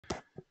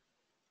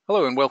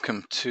Hello and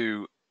welcome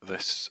to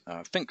this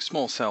Think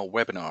Small Cell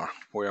webinar,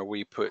 where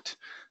we put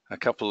a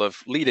couple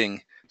of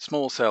leading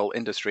small cell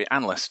industry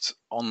analysts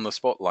on the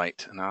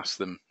spotlight and ask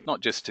them not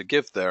just to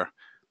give their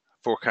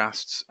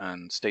forecasts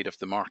and state of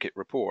the market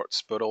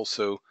reports, but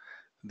also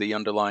the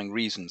underlying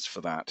reasons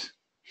for that.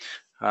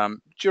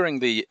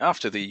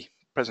 After the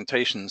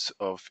presentations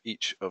of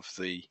each of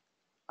the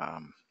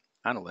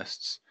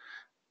analysts,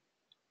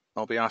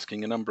 I'll be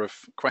asking a number of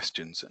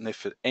questions, and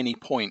if at any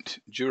point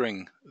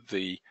during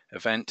the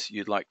event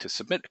you'd like to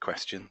submit a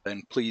question,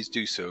 then please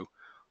do so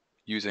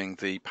using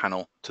the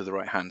panel to the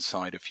right-hand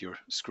side of your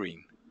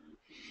screen.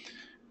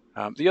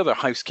 The other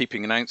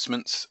housekeeping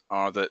announcements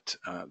are that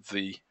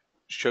the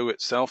show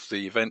itself,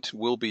 the event,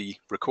 will be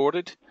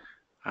recorded,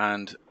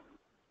 and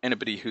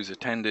anybody who's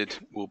attended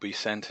will be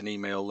sent an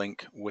email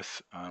link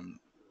with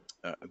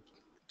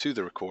to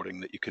the recording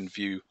that you can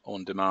view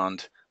on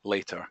demand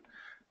later.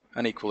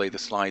 And equally, the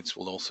slides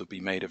will also be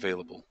made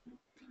available.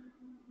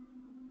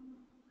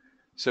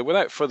 So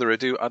without further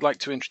ado, I'd like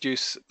to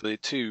introduce the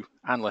two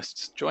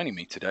analysts joining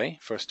me today.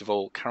 First of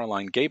all,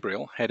 Caroline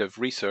Gabriel, Head of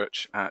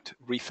Research at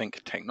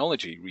Rethink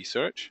Technology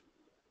Research.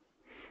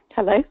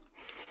 Hello.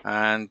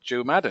 And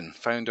Joe Madden,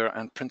 Founder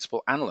and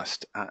Principal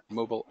Analyst at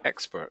Mobile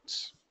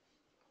Experts.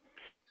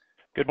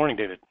 Good morning,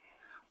 David.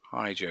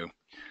 Hi, Joe.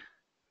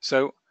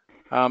 So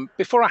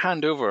before I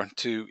hand over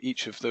to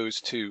each of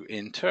those two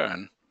in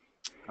turn,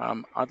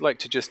 I'd like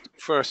to just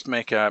first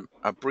make a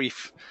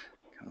brief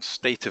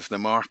state of the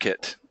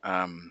market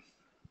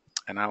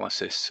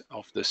analysis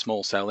of the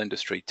small cell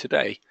industry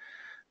today.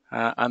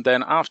 And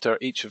then after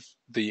each of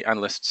the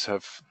analysts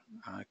have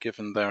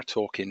given their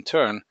talk in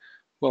turn,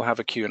 we'll have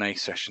a Q&A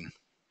session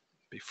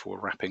before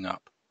wrapping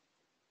up.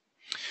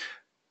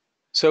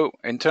 So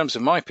in terms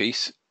of my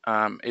piece,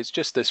 it's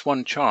just this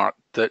one chart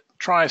that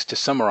tries to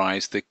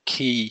summarize the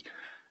key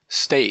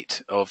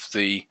state of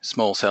the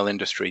small cell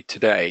industry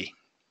today.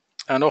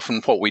 And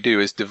often what we do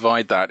is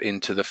divide that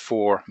into the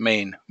four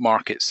main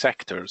market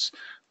sectors,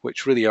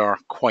 which really are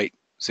quite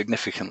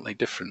significantly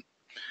different.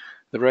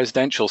 The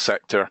residential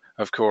sector,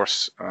 of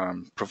course,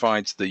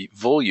 provides the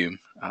volume,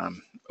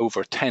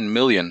 over 10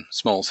 million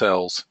small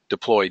cells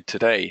deployed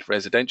today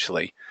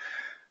residentially.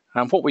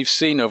 And what we've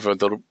seen over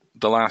the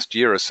last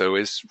year or so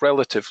is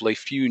relatively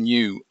few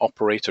new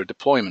operator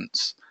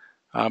deployments.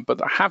 But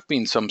there have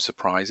been some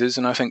surprises,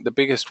 and I think the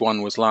biggest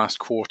one was last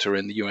quarter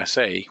in the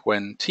USA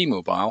when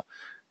T-Mobile,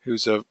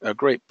 who's a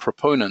great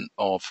proponent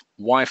of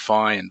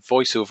Wi-Fi and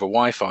voice over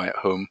Wi-Fi at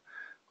home,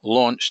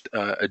 launched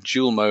a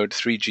dual mode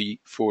 3G,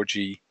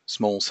 4G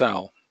small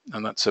cell,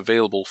 and that's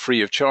available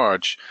free of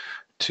charge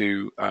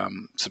to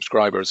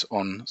subscribers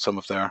on some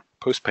of their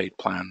postpaid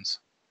plans.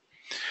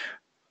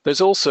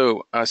 There's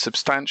also a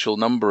substantial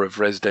number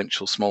of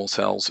residential small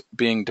cells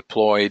being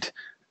deployed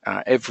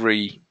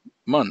every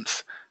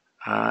month.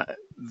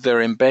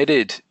 They're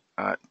embedded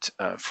at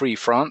Free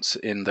France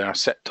in their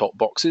set-top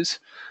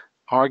boxes,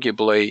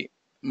 arguably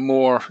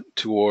more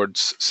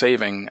towards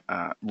saving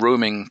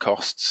roaming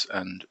costs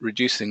and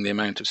reducing the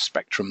amount of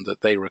spectrum that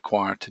they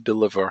require to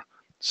deliver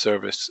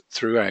service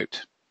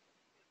throughout.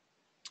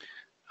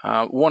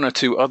 One or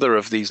two other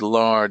of these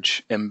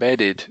large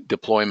embedded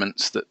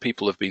deployments that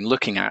people have been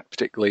looking at,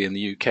 particularly in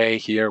the UK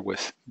here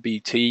with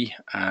BT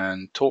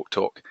and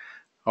TalkTalk,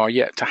 are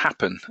yet to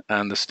happen,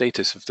 and the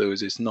status of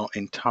those is not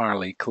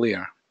entirely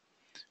clear.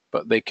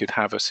 But they could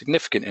have a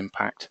significant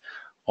impact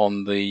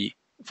on the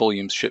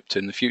volumes shipped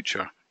in the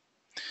future.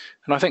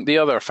 And I think the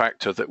other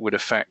factor that would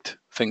affect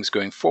things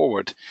going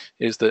forward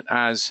is that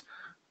as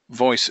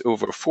voice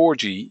over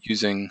 4G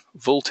using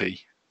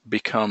VoLTE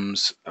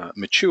becomes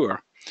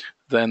mature,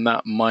 then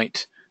that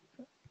might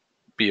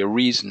be a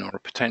reason or a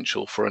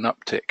potential for an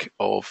uptick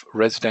of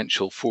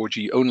residential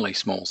 4G only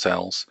small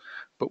cells,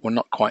 but we're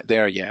not quite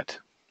there yet.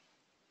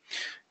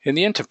 In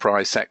the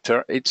enterprise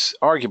sector, it's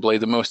arguably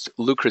the most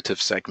lucrative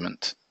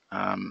segment.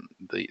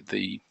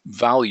 The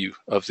value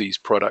of these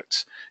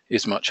products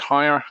is much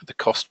higher, the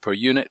cost per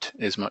unit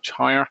is much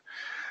higher,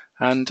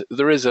 and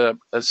there is a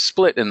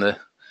split in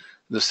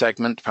the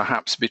segment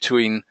perhaps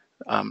between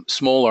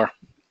smaller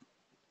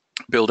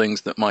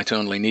buildings that might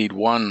only need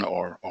one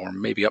or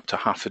maybe up to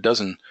half a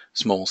dozen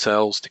small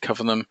cells to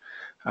cover them,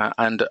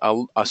 and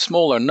a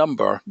smaller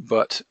number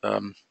but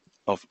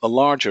of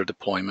larger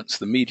deployments,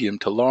 the medium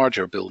to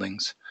larger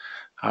buildings,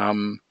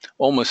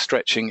 almost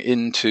stretching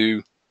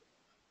into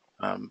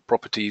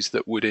properties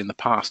that would in the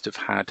past have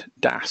had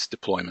DAS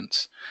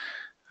deployments.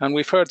 And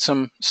we've heard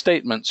some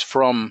statements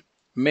from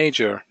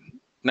major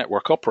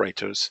network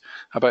operators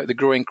about the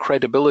growing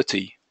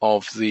credibility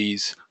of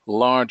these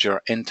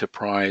larger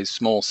enterprise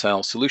small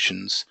cell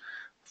solutions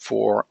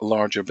for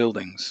larger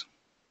buildings.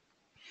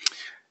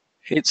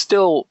 It's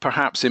still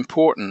perhaps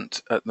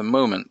important at the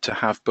moment to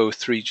have both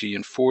 3G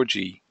and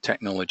 4G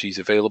technologies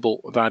available.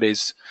 That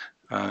is,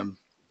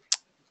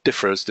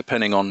 differs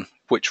depending on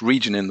which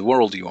region in the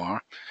world you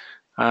are.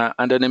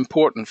 And an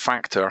important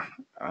factor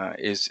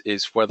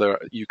is whether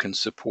you can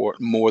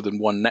support more than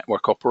one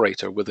network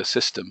operator with a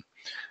system.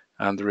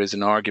 And there is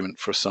an argument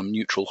for some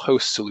neutral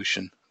host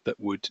solution that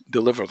would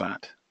deliver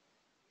that.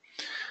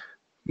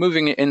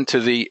 Moving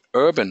into the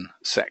urban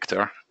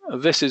sector,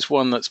 this is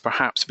one that's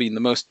perhaps been the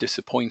most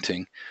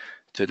disappointing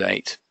to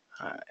date.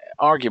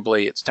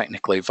 Arguably, it's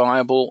technically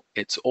viable.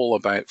 It's all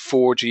about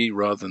 4G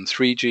rather than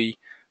 3G,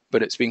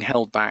 but it's being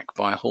held back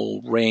by a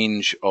whole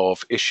range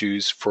of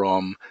issues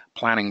from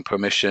planning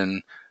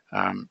permission,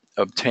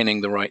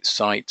 obtaining the right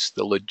sites,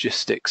 the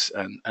logistics,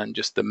 and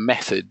just the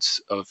methods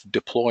of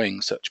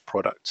deploying such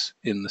products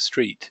in the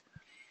street.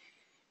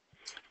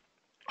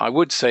 I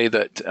would say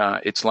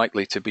that it's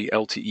likely to be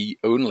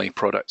LTE-only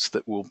products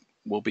that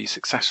will be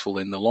successful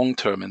in the long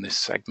term in this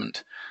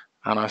segment.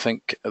 And I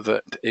think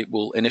that it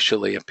will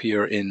initially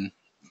appear in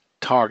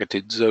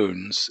targeted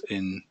zones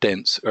in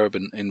dense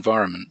urban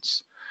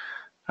environments.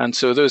 And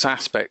so those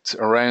aspects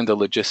around the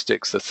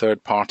logistics, the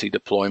third-party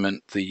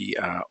deployment, the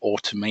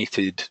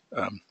automated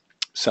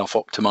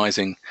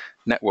self-optimizing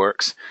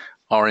networks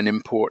are an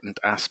important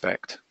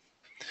aspect.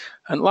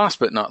 And last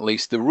but not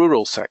least, the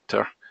rural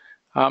sector,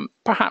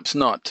 perhaps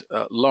not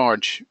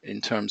large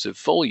in terms of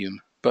volume,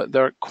 but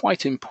they're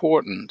quite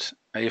important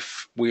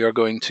if we are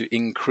going to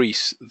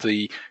increase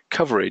the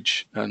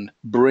coverage and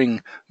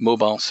bring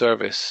mobile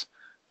service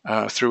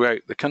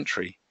throughout the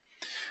country.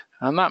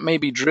 And that may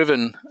be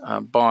driven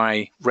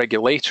by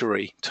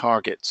regulatory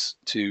targets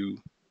to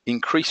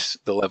increase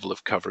the level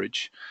of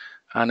coverage.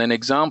 And an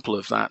example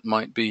of that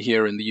might be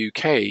here in the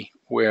UK,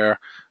 where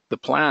the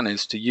plan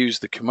is to use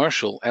the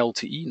commercial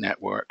LTE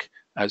network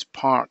as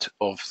part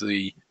of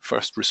the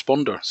first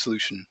responder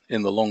solution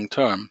in the long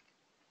term.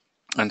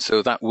 And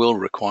so that will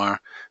require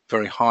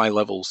very high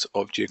levels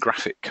of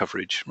geographic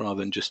coverage rather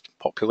than just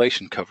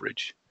population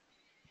coverage.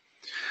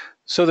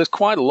 So there's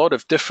quite a lot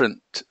of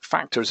different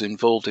factors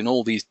involved in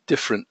all these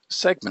different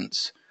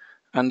segments.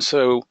 And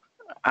so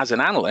as an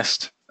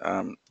analyst,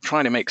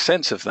 trying to make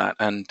sense of that,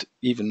 and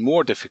even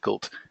more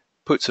difficult,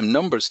 put some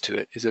numbers to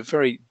it, is a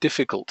very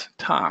difficult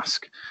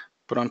task.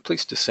 But I'm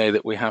pleased to say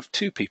that we have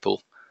two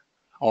people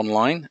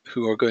online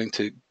who are going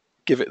to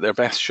give it their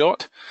best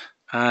shot.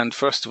 And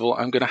first of all,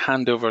 I'm going to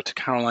hand over to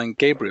Caroline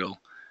Gabriel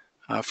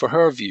for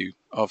her view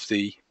of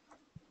the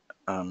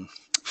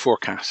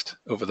forecast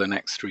over the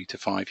next 3 to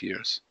 5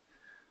 years.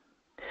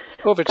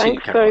 Over to you,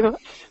 Caroline. Thanks very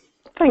much.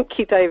 Thank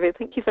you, David.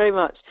 Thank you very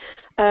much.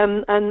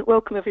 And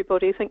welcome,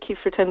 everybody. Thank you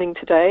for attending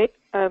today.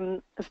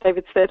 As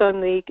David said, I'm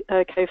the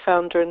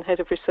co-founder and head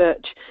of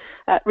research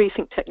at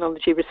Rethink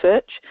Technology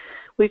Research.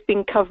 We've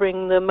been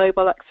covering the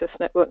mobile access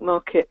network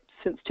market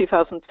since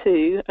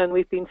 2002, and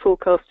we've been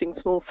forecasting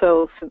small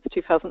cells since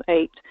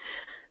 2008.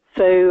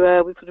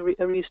 So we've got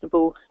a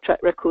reasonable track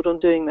record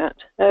on doing that.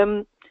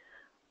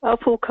 Our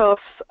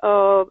forecasts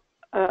are,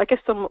 I guess,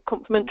 somewhat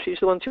complementary to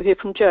the ones you hear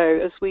from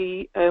Joe, as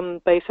we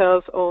base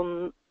ours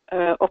on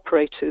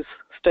operators'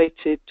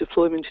 stated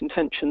deployment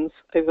intentions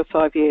over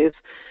 5 years.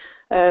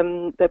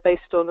 They're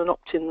based on an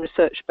opt-in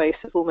research base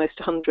of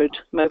almost 100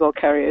 mobile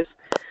carriers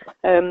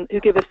who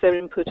give us their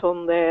input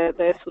on their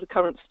sort of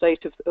current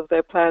state of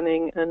their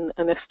planning and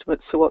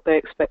estimates for what they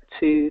expect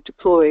to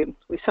deploy.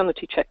 We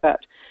sanity check that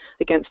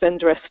against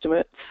vendor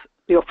estimates,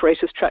 the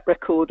operator's track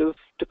record of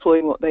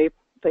deploying what they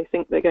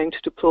think they're going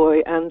to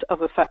deploy, and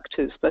other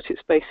factors, but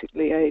it's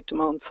basically a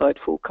demand-side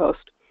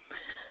forecast.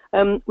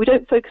 We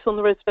don't focus on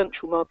the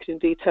residential market in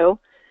detail,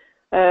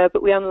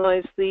 but we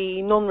analyse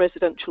the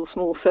non-residential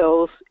small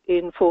cells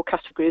in 4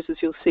 categories, as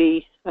you'll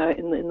see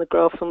in the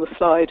graph on the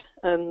slide.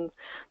 And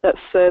that's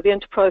the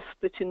enterprise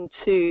split in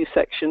 2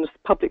 sections: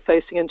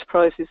 public-facing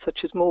enterprises such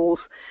as malls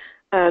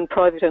and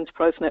private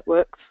enterprise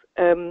networks,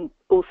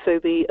 also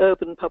the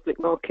urban public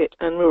market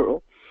and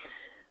rural.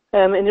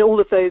 And in all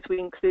of those, we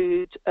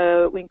include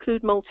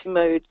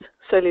multi-mode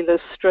cellular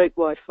stroke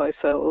Wi-Fi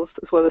cells,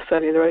 as well as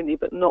cellular only,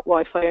 but not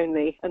Wi-Fi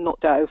only and not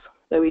DAOs,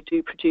 though we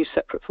do produce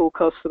separate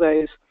forecasts for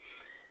those.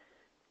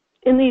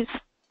 In these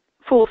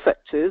 4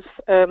 sectors,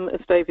 as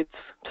David's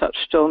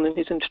touched on in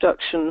his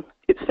introduction,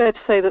 it's fair to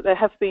say that there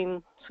have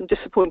been some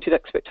disappointed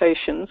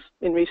expectations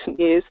in recent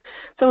years.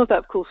 Some of that,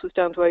 of course, was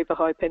down to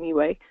overhype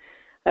anyway.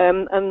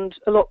 And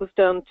a lot was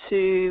down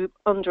to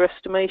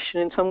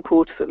underestimation, in some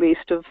quarters at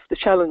least, of the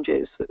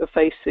challenges that are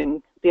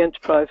facing the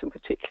enterprise and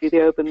particularly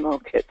the urban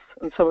markets.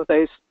 And some of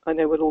those I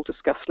know we'll all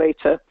discuss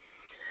later.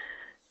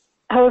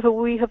 However,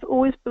 we have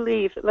always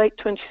believed that late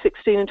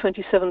 2016 and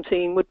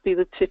 2017 would be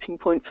the tipping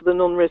point for the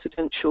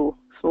non-residential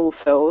small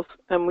cells,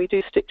 and we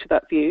do stick to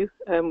that view.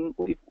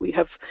 We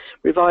have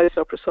revised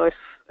our precise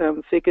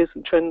figures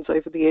and trends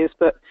over the years,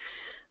 but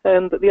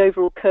the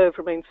overall curve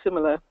remains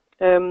similar.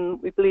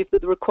 We believe that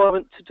the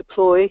requirement to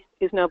deploy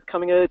is now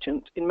becoming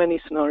urgent in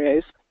many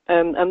scenarios,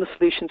 and the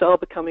solutions are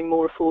becoming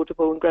more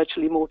affordable and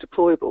gradually more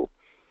deployable.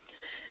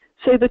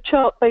 So the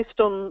chart, based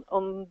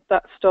on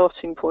that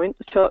starting point,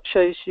 the chart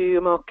shows you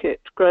a market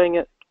growing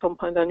at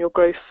compound annual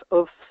growth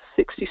of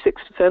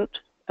 66%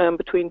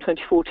 between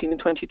 2014 and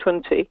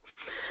 2020,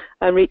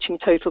 and reaching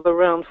a total of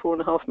around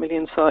 4.5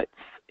 million sites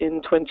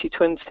in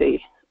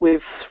 2020,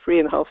 with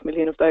 3.5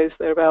 million of those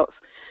thereabouts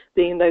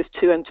being in those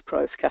 2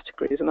 enterprise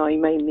categories, and i.e.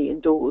 mainly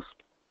indoors.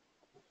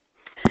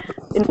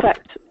 In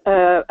fact,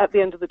 at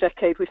the end of the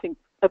decade, we think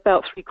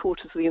about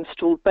 3/4 of the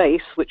installed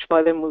base, which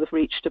by then will have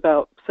reached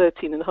about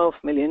 13.5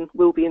 million,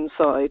 will be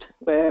inside,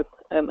 where,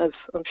 as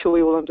I'm sure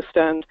we all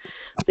understand,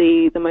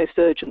 the most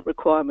urgent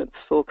requirements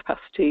for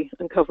capacity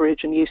and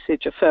coverage and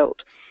usage are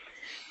felt.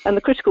 And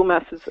the critical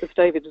mass, as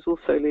David has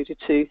also alluded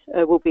to,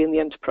 will be in the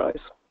enterprise.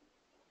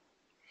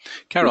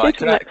 Caroline,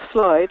 next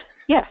slide.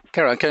 Yeah.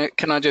 Caroline,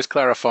 can I just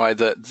clarify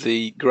that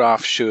the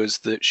graph shows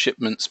the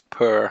shipments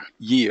per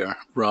year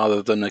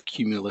rather than a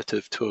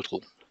cumulative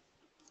total?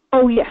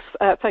 Oh yes,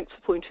 thanks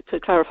for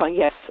clarifying.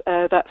 Yes,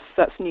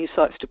 that's new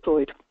sites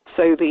deployed.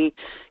 So the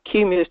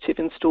cumulative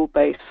installed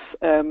base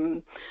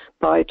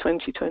by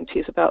 2020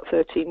 is about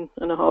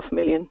 13.5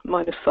 million,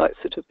 minus sites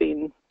that have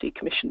been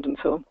decommissioned and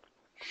so on.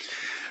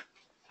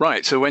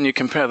 Right. So when you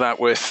compare that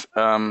with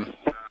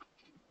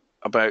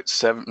about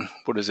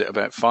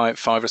about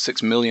 5 or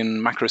 6 million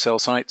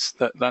macrocell sites,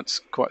 that's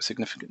quite a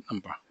significant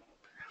number.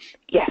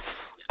 Yes,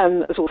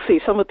 and as we'll see,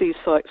 some of these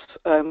sites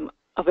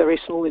are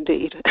very small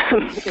indeed.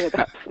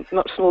 That's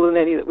much smaller than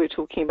any that we're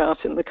talking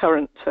about in the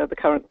current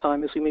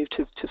time as we move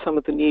to some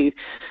of the new,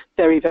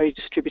 very, very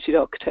distributed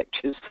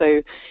architectures.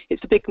 So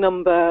it's a big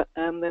number,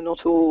 and they're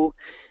not all.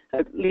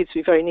 Leads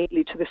me very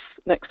neatly to this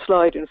next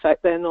slide. In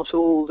fact, they're not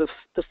all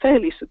the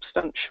fairly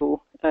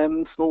substantial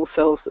small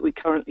cells that we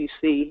currently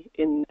see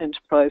in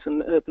enterprise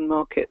and urban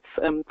markets.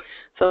 Some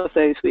of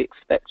those we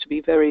expect to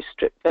be very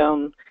stripped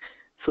down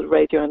sort of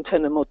radio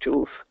antenna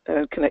modules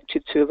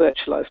connected to a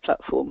virtualized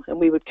platform, and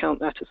we would count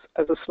that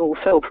as a small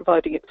cell,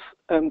 providing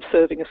it's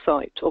serving a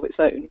site of its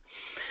own.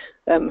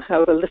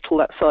 However little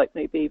that site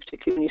may be,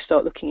 particularly when you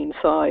start looking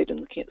inside and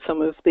looking at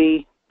some of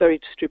the very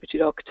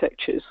distributed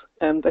architectures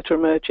that are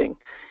emerging.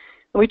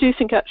 And we do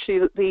think actually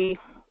that the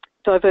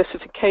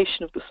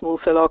diversification of the small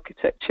cell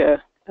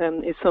architecture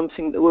is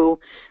something that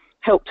will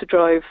help to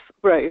drive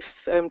growth.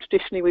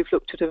 Traditionally, we've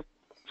looked at a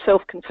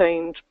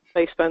self-contained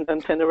baseband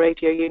antenna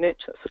radio unit.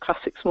 That's a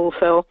classic small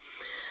cell.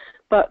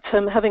 But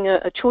having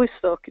a choice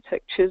of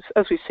architectures,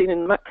 as we've seen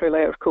in the macro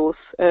layer, of course,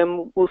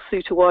 will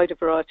suit a wider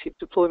variety of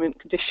deployment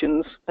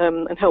conditions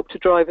and help to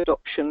drive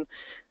adoption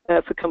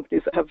for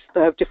companies that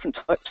have different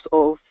types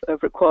of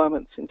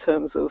requirements in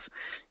terms of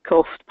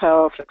cost,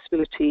 power,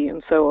 flexibility,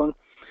 and so on.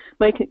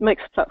 Makes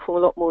the platform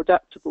a lot more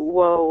adaptable.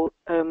 While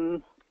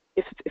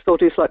if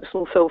bodies like the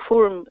Small Cell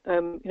Forum,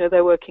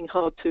 they're working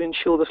hard to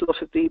ensure that a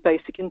lot of the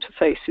basic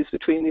interfaces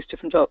between these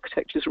different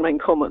architectures remain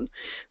common.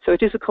 So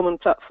it is a common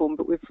platform,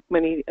 but with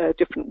many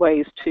different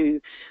ways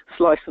to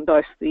slice and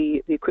dice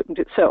the equipment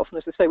itself. And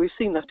as I say, we've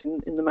seen that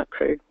in the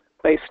macro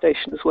base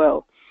station as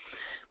well.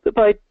 But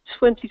by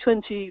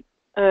 2020,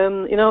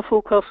 in our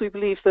forecast, we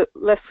believe that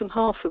less than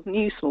half of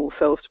new small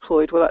cells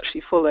deployed will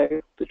actually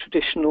follow the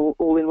traditional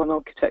all-in-one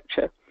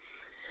architecture.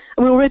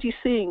 And we're already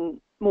seeing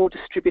more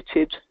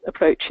distributed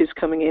approaches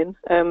coming in.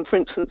 For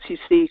instance, you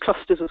see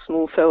clusters of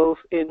small cells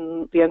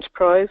in the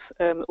enterprise,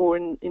 or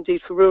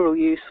indeed for rural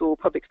use or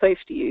public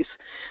safety use,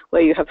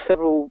 where you have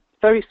several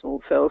very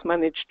small cells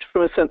managed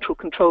from a central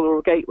controller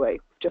or gateway,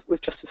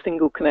 with just a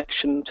single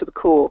connection to the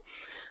core,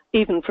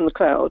 even from the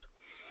cloud.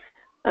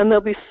 And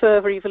there'll be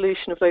further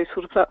evolution of those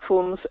sort of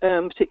platforms,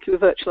 particularly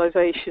with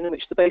virtualization, in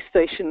which the base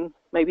station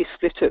may be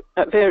split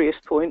at various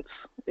points,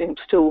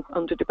 still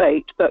under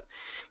debate, but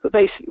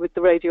basically with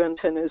the radio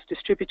antennas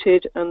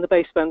distributed and the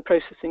baseband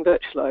processing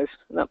virtualized.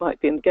 And that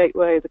might be in the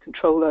gateway, the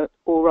controller,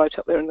 or right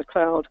up there in the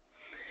cloud.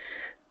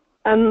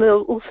 And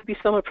there'll also be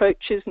some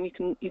approaches, and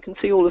you can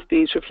see all of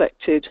these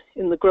reflected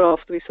in the graph.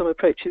 There'll be some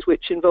approaches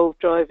which involve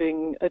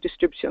driving a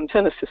distributed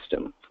antenna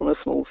system from a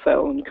small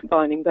cell and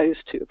combining those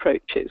two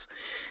approaches.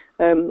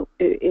 In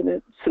a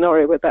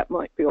scenario where that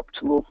might be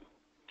optimal.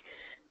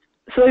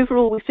 So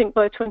overall, we think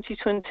by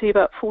 2020,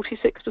 about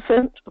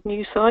 46% of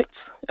new sites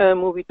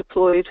will be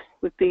deployed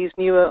with these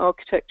newer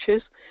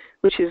architectures,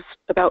 which is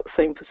about the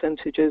same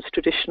percentage as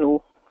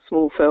traditional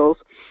small cells.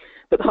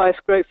 But the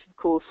highest growth, of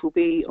course, will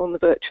be on the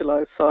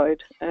virtualized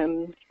side,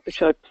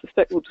 which I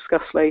suspect we'll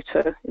discuss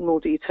later in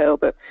more detail.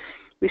 But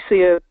we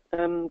see a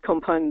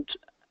compound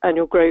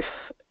annual growth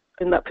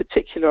in that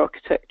particular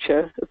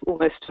architecture of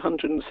almost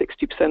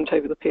 160%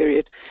 over the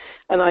period.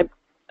 And I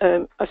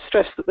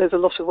stress that there's a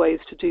lot of ways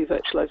to do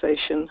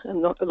virtualization,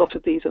 and a lot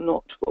of these are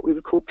not what we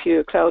would call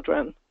pure Cloud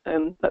RAN,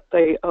 but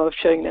they are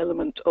showing an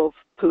element of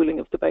pooling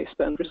of the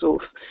baseband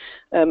resource,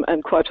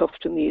 and quite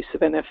often the use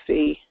of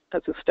NFV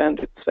as a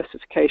standard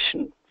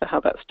specification for how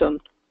that's done.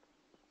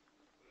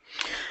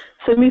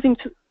 So moving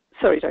to,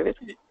 sorry, David.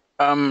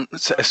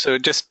 So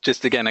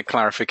just again a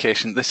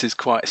clarification, this is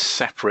quite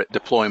separate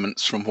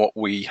deployments from what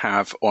we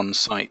have on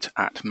site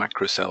at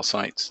macrocell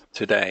sites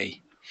today.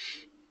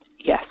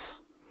 Yes.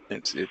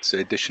 It's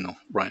additional,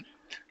 right?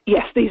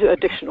 Yes, these are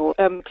additional.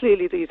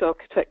 Clearly these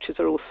architectures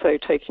are also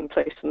taking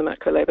place in the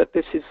macro layer, but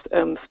this is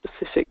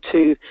specific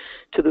to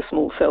the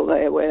small cell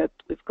layer, where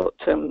we've got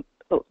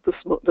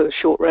the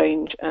short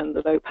range and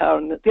the low power,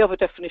 and the other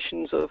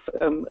definitions of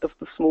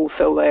the small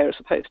cell layer as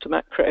opposed to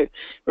macro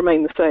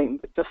remain the same,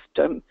 but just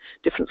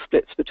different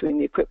splits between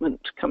the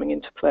equipment coming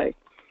into play.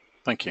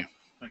 Thank you.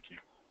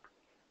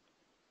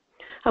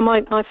 And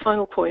my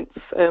final points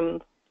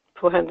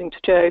before handing to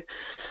Joe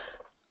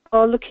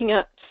are looking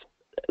at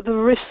the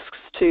risks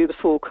to the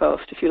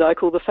forecast, if you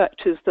like, or the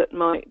factors that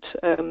might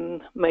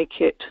make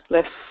it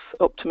less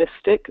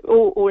optimistic,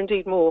 or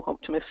indeed more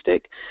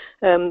optimistic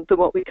than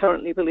what we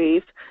currently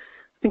believe.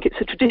 I think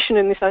it's a tradition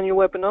in this annual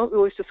webinar. We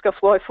always discuss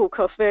why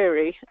forecasts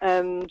vary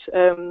and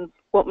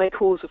what may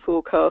cause a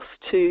forecast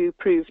to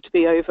prove to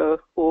be over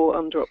or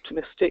under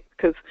optimistic,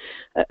 because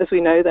as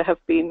we know, there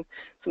have been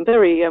some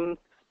very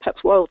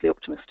perhaps wildly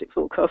optimistic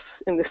forecasts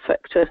in this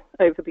sector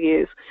over the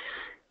years.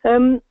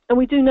 And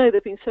we do know there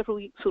have been several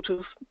sort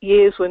of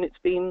years when it's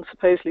been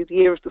supposedly the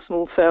year of the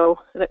small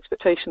cell and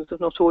expectations have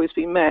not always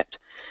been met.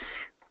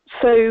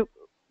 So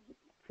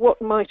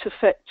what might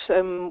affect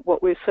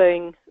what we're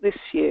saying this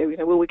year? You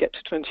know, will we get to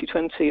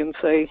 2020 and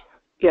say,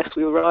 yes,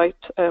 we were right?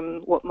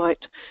 What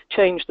might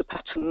change the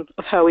pattern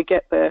of how we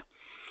get there?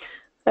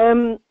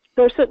 There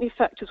are certainly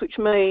factors which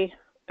may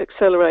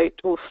accelerate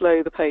or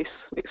slow the pace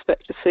we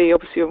expect to see.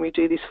 Obviously, when we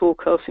do these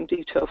forecasts in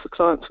detail for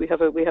clients, we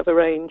have a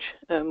range.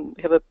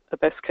 We have a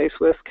best case,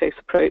 worst case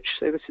approach.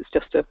 So this is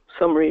just a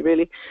summary,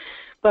 really.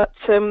 But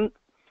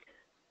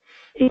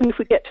even if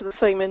we get to the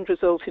same end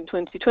result in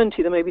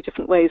 2020, there may be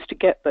different ways to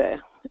get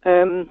there.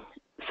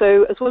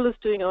 So as well as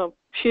doing our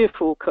sheer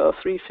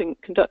forecast,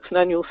 Rethink conducts an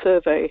annual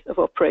survey of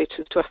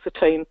operators to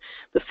ascertain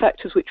the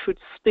factors which would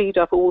speed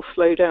up or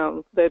slow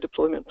down their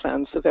deployment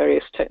plans for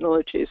various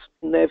technologies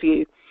in their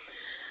view.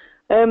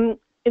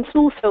 In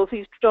small cells,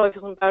 these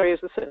drivers and barriers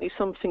are certainly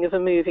something of a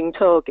moving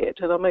target,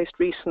 and our most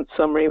recent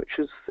summary, which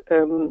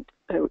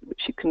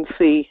you can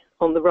see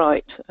on the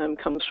right,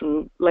 comes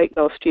from late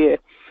last year.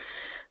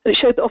 And it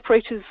showed that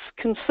operators'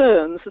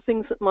 concerns, the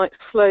things that might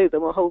slow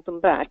them or hold them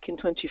back in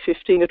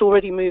 2015, had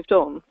already moved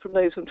on from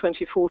those in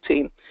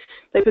 2014.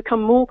 They've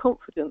become more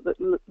confident that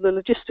the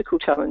logistical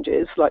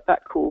challenges, like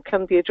backhaul,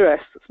 can be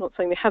addressed. It's not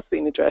saying they have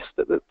been addressed,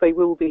 but that they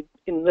will be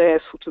in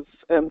their sort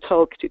of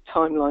targeted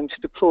timeline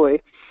to deploy.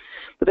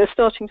 But they're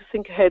starting to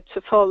think ahead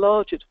to far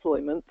larger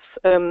deployments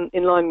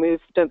in line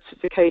with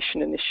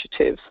densification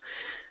initiatives.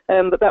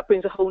 But that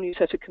brings a whole new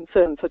set of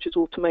concerns, such as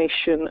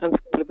automation and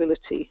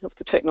scalability of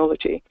the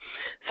technology.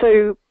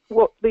 So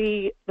what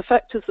the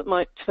factors that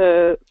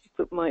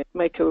might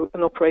make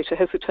an operator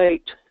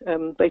hesitate,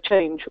 they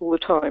change all the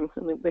time,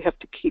 and they have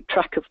to keep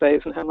track of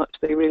those and how much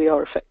they really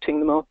are affecting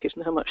the market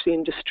and how much the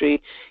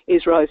industry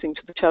is rising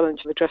to the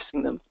challenge of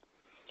addressing them.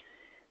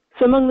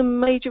 So among the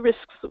major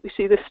risks that we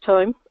see this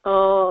time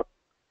are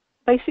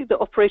basically that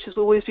operators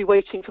will always be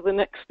waiting for the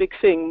next big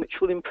thing, which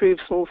will improve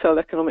small cell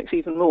economics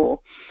even more.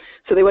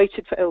 So they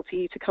waited for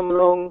LTE to come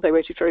along, they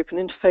waited for open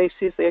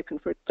interfaces,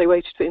 they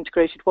waited for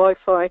integrated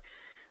Wi-Fi.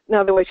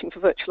 Now they're waiting for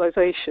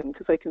virtualization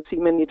because they can see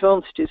many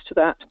advantages to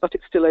that, but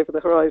it's still over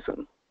the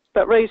horizon.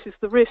 That raises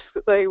the risk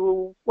that they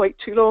will wait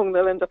too long,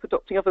 they'll end up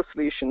adopting other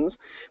solutions,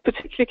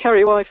 particularly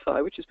carrier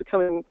Wi-Fi, which is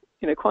becoming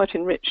quite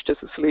enriched as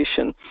a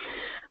solution.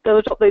 They'll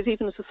adopt those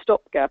even as a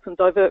stopgap and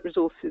divert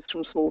resources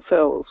from small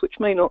cells, which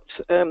may not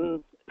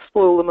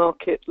spoil the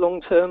market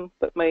long term,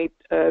 but may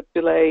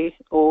delay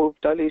or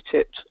dilute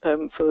it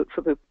for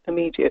the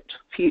immediate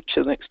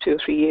future, the next 2 or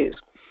 3 years.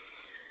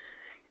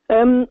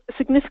 A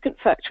significant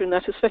factor in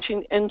that, especially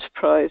in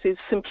enterprise, is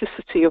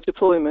simplicity of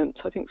deployment.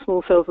 I think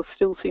small cells are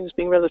still seen as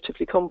being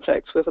relatively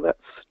complex, whether that's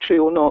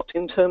true or not,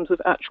 in terms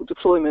of actual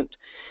deployment.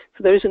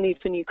 So there is a need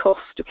for new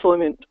cost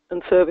deployment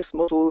and service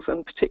models,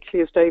 and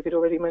particularly, as David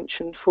already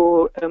mentioned,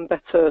 for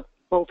better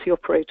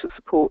multi-operator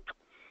support.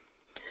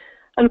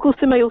 And of course,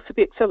 there may also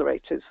be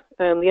accelerators.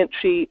 The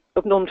entry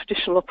of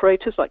non-traditional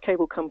operators like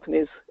cable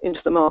companies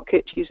into the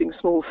market using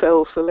small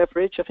cells for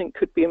leverage, I think,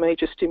 could be a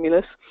major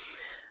stimulus.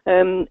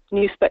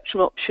 New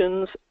spectrum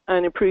options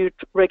and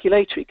improved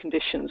regulatory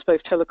conditions,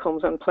 both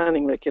telecoms and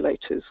planning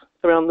regulators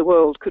around the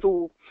world, could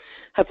all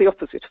have the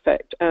opposite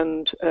effect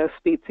and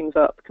speed things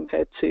up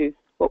compared to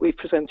what we've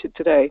presented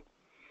today.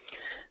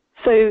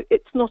 So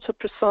it's not a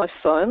precise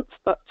science,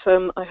 but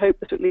I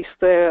hope that at least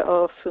there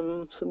are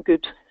some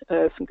good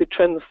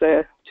trends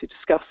there to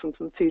discuss and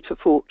some food for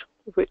thought,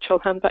 which I'll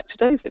hand back to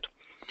David.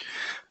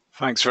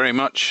 Thanks very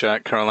much,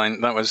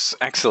 Caroline. That was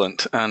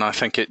excellent, and I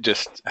think it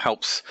just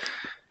helps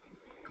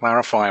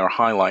clarify or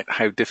highlight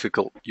how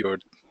difficult your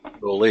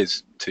role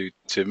is to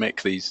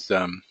make these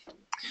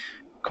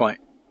quite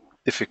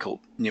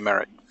difficult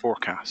numeric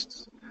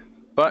forecasts.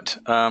 But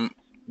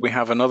we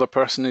have another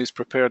person who's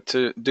prepared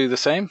to do the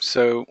same.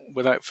 So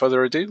without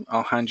further ado,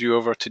 I'll hand you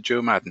over to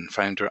Joe Madden,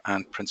 founder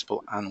and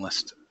principal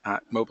analyst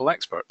at Mobile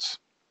Experts.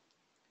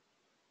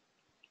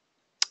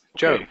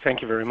 Joe. Okay,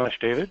 thank you very much,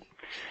 David.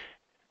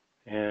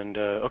 And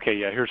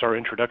here's our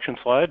introduction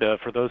slide.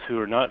 For those who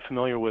are not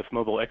familiar with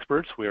Mobile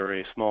Experts, we are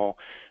a small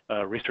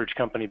research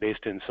company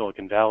based in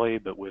Silicon Valley,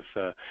 but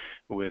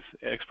with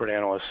expert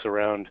analysts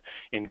around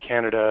in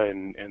Canada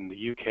and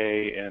the UK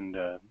and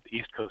the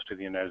East Coast of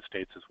the United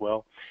States as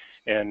well.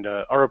 And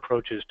our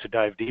approach is to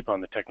dive deep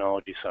on the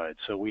technology side.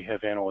 So we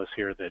have analysts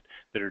here that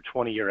are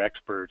 20-year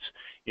experts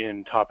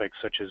in topics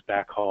such as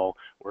backhaul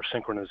or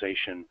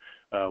synchronization,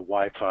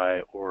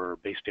 Wi-Fi or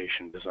base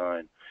station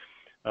design.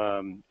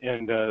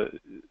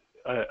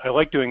 I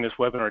like doing this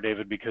webinar,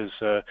 David, because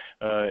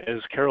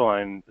as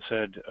Caroline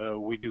said,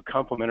 we do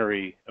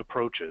complementary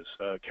approaches.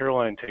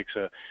 Caroline takes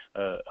a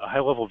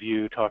high-level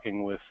view,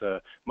 talking with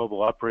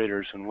mobile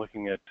operators and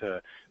looking at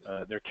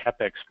their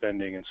CapEx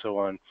spending and so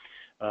on.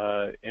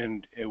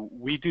 And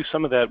we do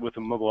some of that with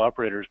the mobile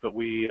operators, but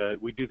we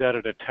do that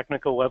at a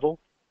technical level,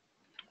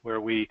 where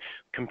we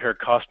compare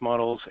cost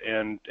models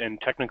and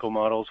technical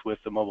models with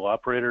the mobile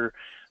operator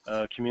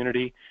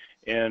community.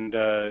 And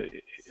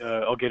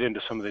I'll get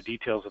into some of the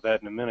details of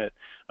that in a minute.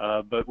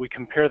 But we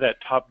compare that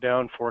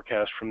top-down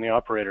forecast from the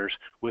operators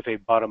with a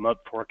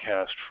bottom-up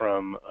forecast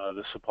from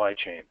the supply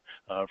chain,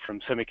 from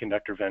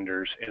semiconductor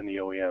vendors and the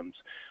OEMs,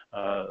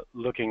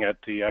 looking at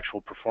the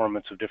actual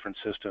performance of different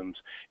systems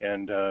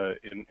and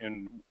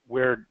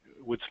where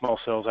would small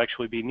cells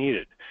actually be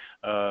needed.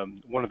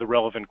 One of the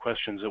relevant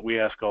questions that we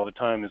ask all the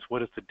time is,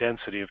 what is the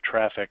density of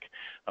traffic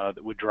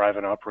that would drive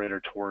an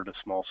operator toward a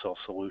small cell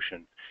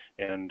solution?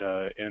 And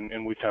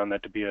we found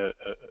that to be a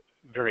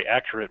very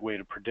accurate way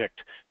to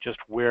predict just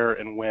where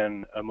and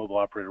when a mobile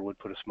operator would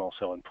put a small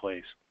cell in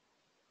place.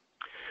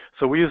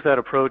 So we use that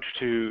approach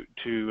to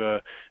do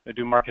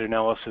market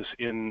analysis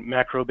in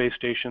macro base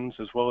stations,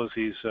 as well as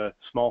these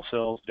small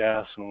cells,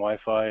 DAS and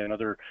Wi-Fi and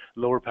other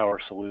lower power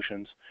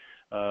solutions.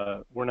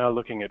 We're now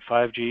looking at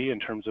 5G in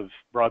terms of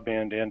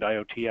broadband and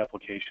IoT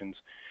applications.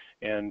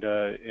 And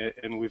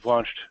we've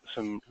launched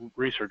some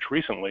research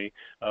recently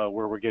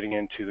where we're getting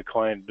into the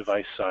client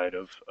device side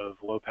of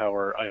low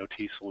power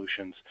IoT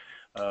solutions,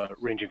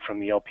 ranging from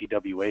the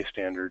LPWA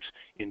standards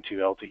into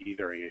LTE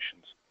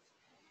variations.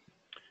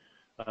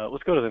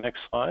 Let's go to the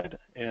next slide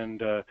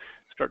and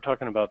start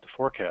talking about the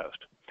forecast.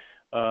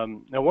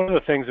 Now, one of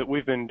the things that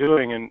we've been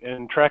doing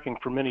and tracking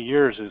for many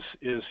years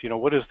is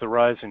what is the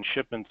rise in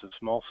shipments of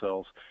small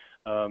cells?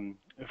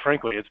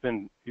 Frankly,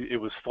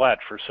 it was flat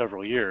for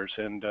several years,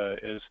 and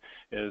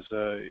as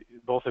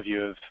both of you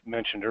have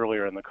mentioned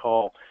earlier in the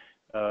call,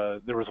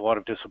 there was a lot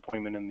of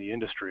disappointment in the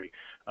industry.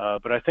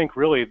 But I think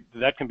really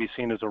that can be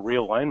seen as a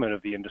realignment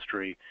of the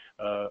industry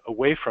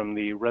away from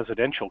the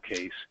residential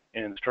case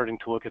and starting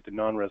to look at the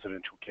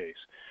non-residential case.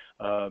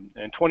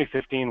 And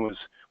 2015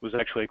 was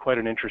actually quite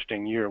an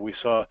interesting year. We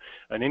saw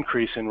an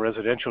increase in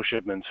residential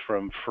shipments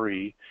from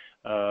free,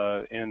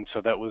 and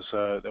so that was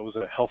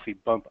a healthy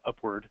bump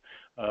upward.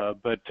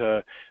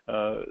 But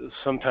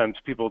sometimes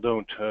people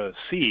don't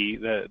see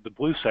the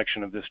blue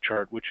section of this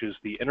chart, which is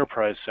the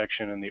enterprise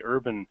section and the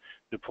urban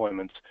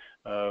deployments,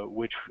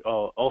 which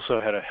also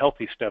had a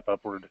healthy step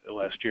upward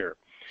last year.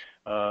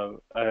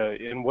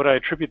 And what I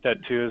attribute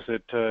that to is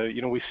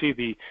that we see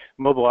the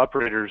mobile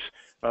operators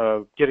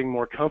getting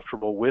more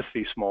comfortable with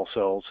these small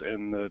cells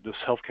and the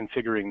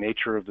self-configuring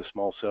nature of the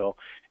small cell,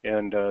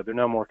 and they're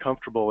now more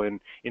comfortable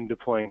in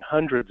deploying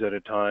hundreds at a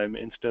time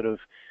instead of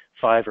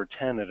 5 or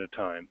 10 at a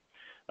time.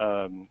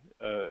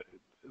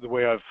 The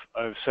way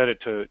I've said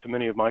it to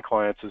many of my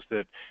clients is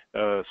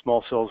that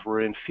small cells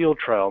were in field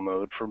trial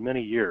mode for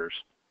many years,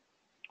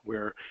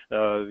 where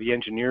the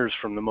engineers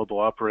from the mobile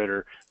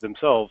operator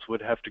themselves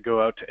would have to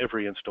go out to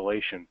every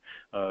installation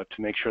to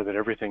make sure that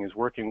everything is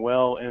working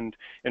well. And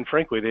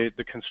frankly,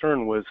 the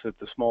concern was that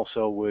the small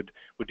cell would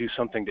do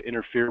something to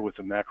interfere with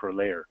the macro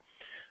layer.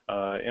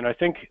 And I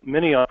think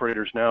many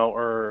operators now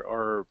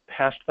are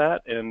past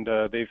that, and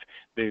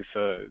they've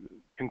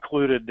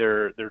concluded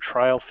their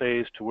trial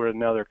phase to where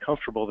now they're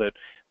comfortable that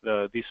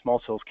these small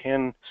cells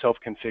can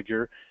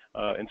self-configure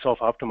and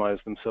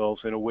self-optimize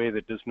themselves in a way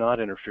that does not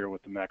interfere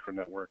with the macro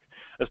network,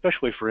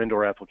 especially for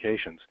indoor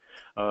applications.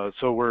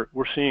 So we're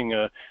seeing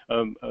a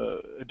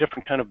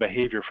different kind of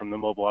behavior from the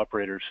mobile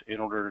operators in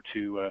order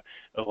to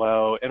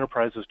allow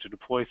enterprises to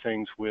deploy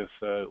things with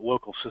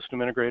local system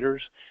integrators.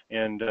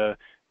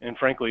 And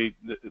frankly,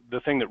 the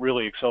thing that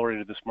really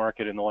accelerated this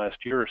market in the last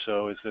year or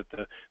so is that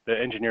the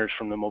engineers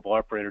from the mobile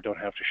operator don't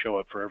have to show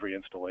up for every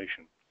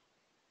installation.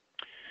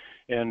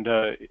 And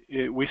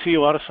we see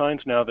a lot of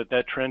signs now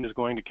that trend is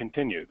going to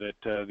continue,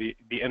 that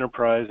the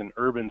enterprise and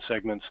urban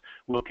segments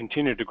will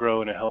continue to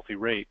grow in a healthy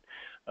rate.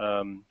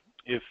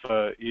 If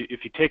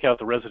you take out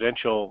the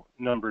residential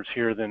numbers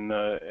here, then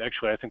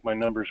actually I think my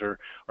numbers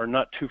are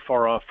not too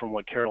far off from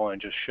what Caroline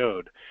just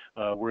showed.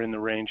 We're in the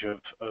range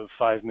of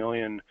 5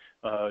 million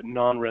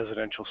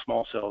non-residential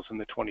small cells in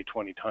the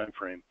 2020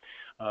 timeframe,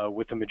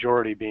 with the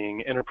majority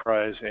being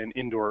enterprise and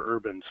indoor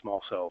urban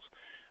small cells.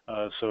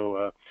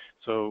 So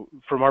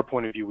from our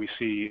point of view, we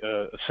see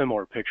a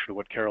similar picture to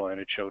what Caroline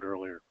had showed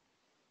earlier.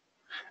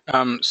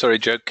 Sorry,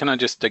 Joe, can I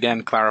just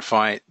again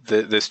clarify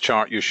this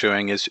chart you're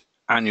showing is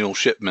annual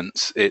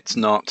shipments. It's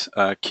not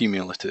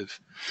cumulative.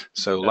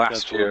 So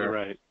That's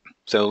right.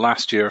 So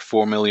last year,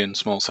 4 million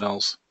small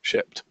cells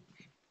shipped.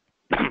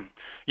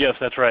 Yes,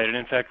 that's right. And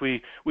in fact,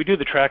 we do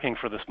the tracking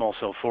for the Small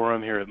Cell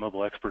Forum here at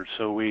Mobile Experts.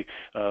 So we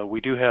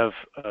do have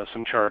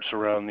some charts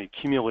around the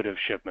cumulative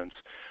shipments.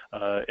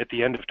 At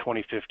the end of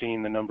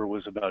 2015, the number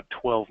was about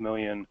 12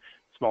 million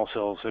small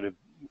cells that have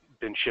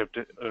been shipped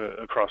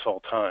across all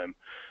time.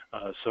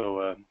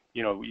 So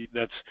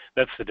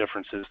that's the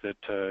difference, is that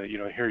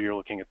here you're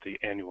looking at the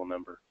annual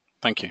number.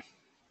 Thank you.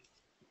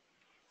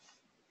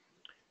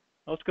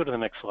 Let's go to the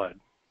next slide.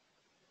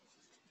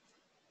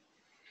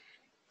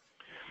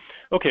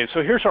 Okay,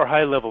 so here's our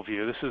high-level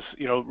view. This is,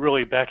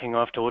 really backing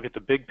off to look at the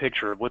big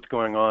picture of what's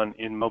going on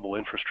in mobile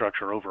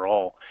infrastructure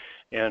overall,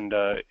 and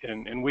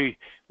we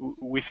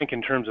think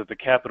in terms of the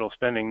capital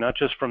spending, not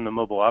just from the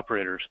mobile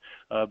operators,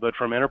 but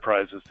from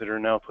enterprises that are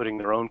now putting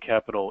their own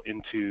capital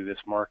into this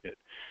market.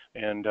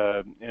 And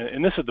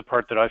this is the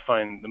part that I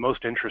find the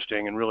most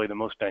interesting and really the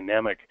most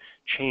dynamic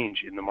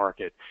change in the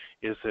market,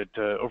 is that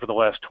over the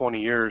last 20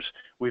 years,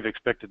 we've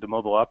expected the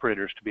mobile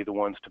operators to be the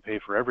ones to pay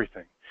for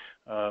everything.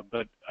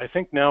 But I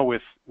think now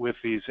with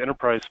these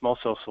enterprise small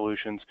cell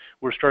solutions,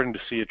 we're starting to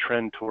see a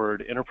trend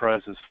toward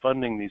enterprises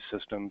funding these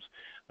systems,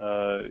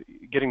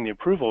 getting the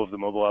approval of the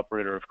mobile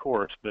operator, of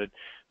course, but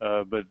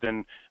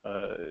then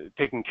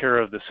taking care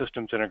of the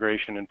systems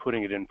integration and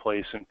putting it in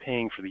place and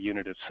paying for the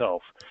unit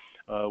itself,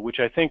 which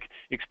I think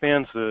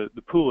expands the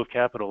pool of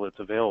capital that's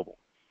available.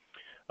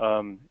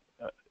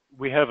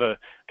 We have a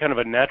kind of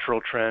a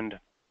natural trend.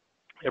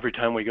 Every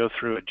time we go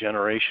through a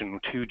generation,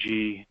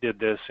 2G did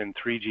this, and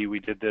 3G we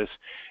did this,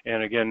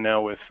 and again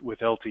now with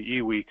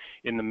LTE,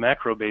 in the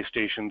macro base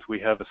stations we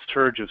have a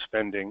surge of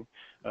spending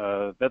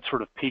that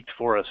sort of peaked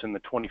for us in the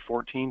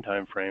 2014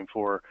 timeframe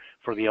for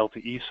the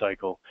LTE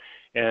cycle,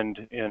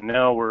 and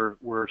now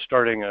we're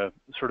starting a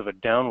sort of a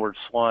downward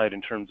slide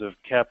in terms of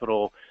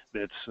capital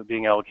that's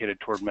being allocated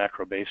toward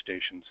macro base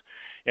stations,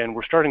 and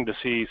we're starting to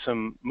see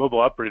some mobile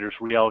operators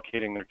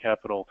reallocating their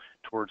capital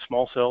towards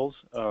small cells.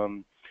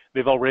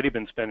 They've already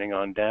been spending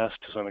on DAS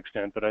to some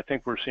extent, but I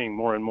think we're seeing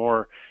more and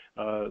more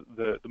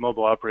the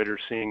mobile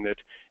operators seeing that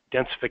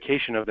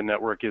densification of the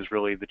network is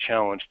really the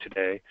challenge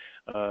today,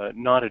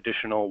 not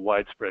additional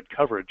widespread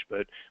coverage,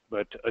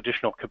 but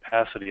additional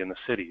capacity in the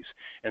cities.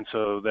 And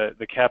so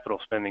the capital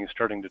spending is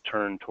starting to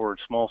turn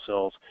towards small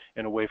cells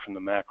and away from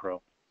the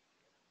macro.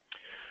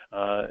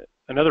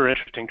 Another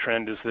interesting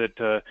trend is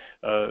that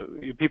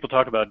people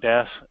talk about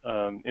DAS.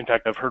 In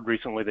fact, I've heard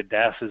recently that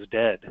DAS is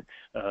dead.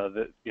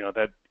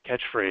 That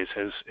catchphrase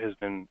has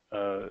been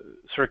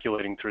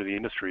circulating through the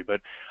industry, but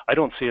I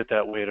don't see it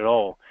that way at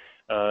all.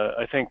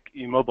 I think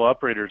mobile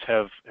operators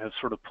have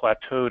sort of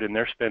plateaued in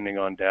their spending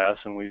on DAS,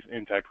 and we've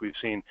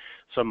seen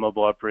some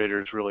mobile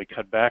operators really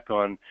cut back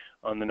on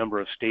the number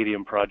of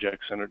stadium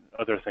projects and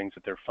other things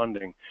that they're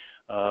funding.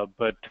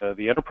 But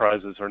the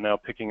enterprises are now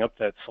picking up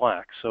that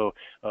slack. So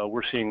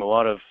we're seeing a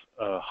lot of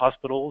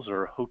hospitals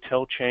or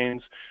hotel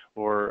chains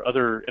or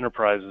other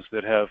enterprises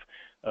that have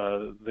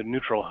the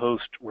neutral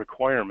host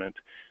requirement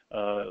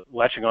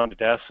latching on to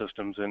DAS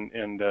systems,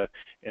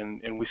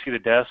 and we see the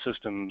DAS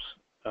systems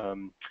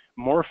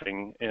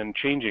morphing and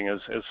changing as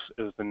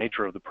the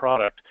nature of the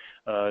product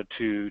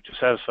to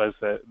satisfy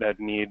that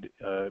need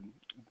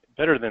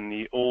better than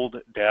the old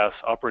DAS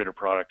operator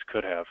product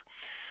could have.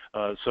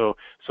 So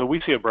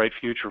we see a bright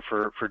future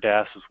for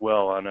DAS as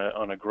well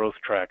on a growth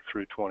track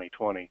through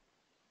 2020.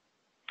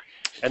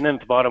 And then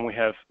at the bottom we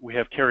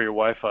have carrier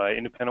Wi-Fi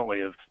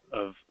independently of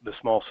the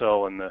small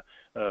cell and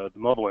the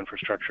mobile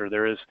infrastructure.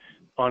 There is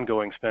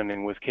ongoing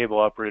spending with cable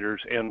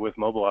operators and with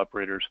mobile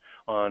operators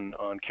on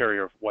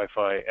carrier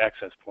Wi-Fi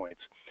access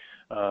points.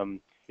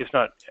 It's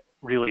not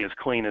really as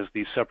clean as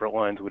these separate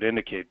lines would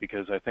indicate,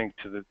 because I think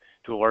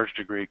to a large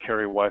degree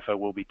carrier Wi-Fi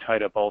will be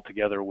tied up all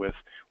together with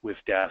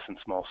DAS and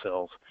small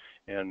cells.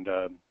 And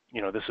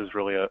this is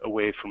really a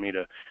way for me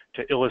to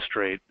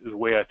illustrate the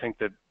way I think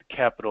that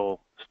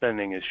capital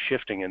spending is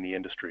shifting in the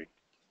industry.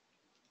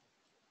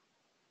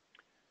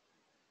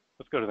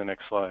 Let's go to the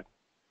next slide.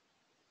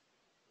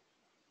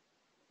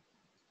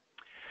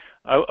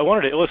 I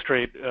wanted to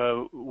illustrate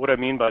what I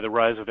mean by the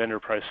rise of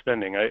enterprise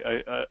spending.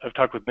 I've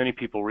talked with many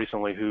people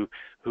recently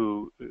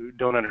who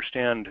don't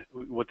understand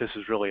what this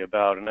is really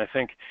about, and I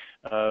think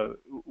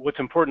what's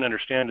important to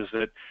understand is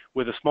that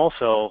with a small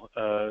cell,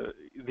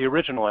 the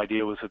original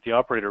idea was that the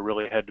operator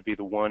really had to be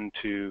the one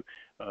to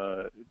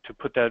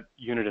put that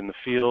unit in the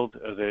field,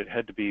 that it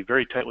had to be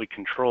very tightly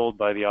controlled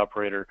by the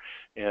operator,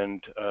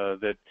 and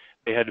that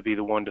they had to be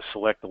the one to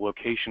select the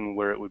location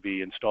where it would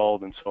be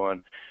installed and so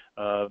on.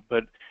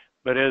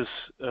 But as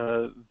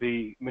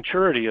the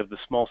maturity of the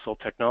small cell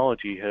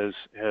technology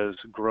has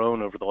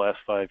grown over the last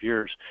 5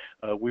 years,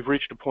 we've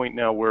reached a point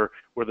now where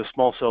the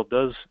small cell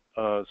does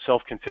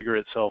self-configure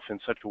itself in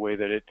such a way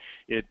that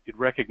it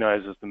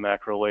recognizes the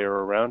macro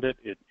layer around it.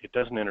 It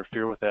doesn't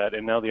interfere with that,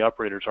 and now the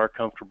operators are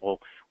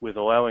comfortable with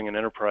allowing an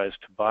enterprise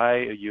to buy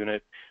a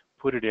unit,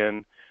 put it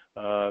in,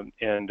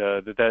 and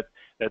that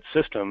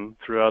system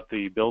throughout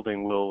the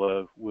building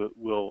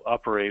will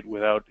operate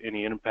without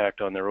any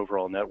impact on their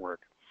overall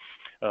network.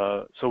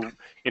 So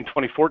in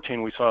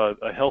 2014, we saw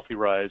a healthy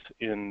rise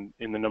in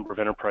the number of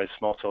enterprise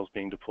small cells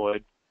being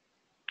deployed,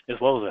 as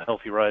well as a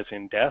healthy rise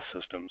in DAS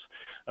systems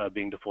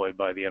being deployed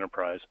by the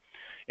enterprise.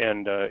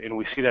 And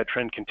we see that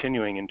trend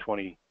continuing in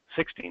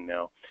 2016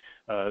 now.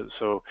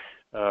 So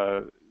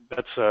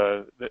that's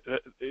to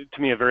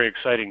me a very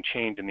exciting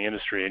change in the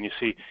industry. And you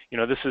see,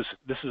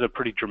 this is a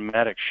pretty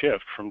dramatic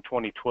shift from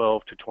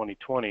 2012 to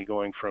 2020,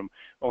 going from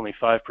only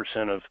 5%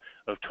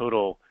 of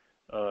total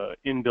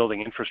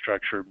in-building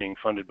infrastructure being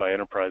funded by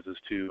enterprises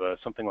to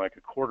something like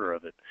a quarter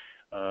of it.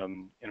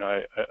 And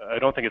I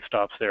don't think it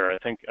stops there. I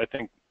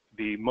think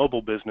the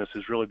mobile business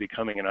is really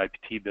becoming an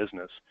IT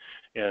business,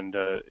 and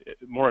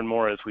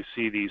more as we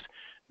see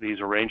these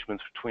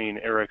arrangements between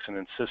Ericsson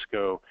and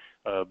Cisco,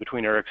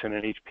 between Ericsson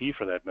and HP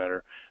for that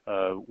matter,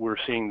 we're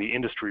seeing the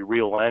industry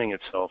realigning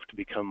itself to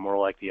become more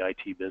like the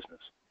IT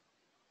business.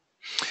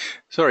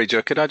 Sorry,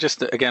 Joe, could I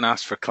just again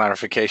ask for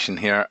clarification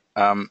here?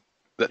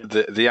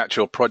 The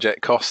actual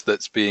project cost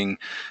that's being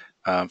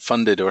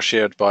funded or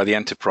shared by the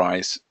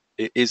enterprise,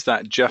 is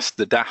that just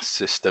the DAS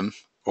system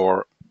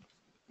or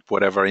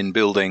whatever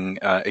in-building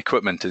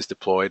equipment is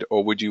deployed,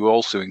 or would you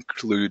also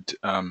include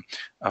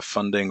a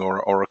funding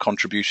or a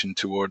contribution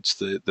towards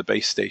the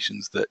base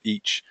stations that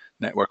each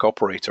network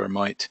operator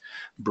might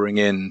bring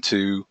in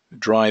to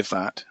drive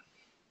that?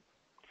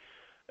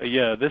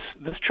 Yeah,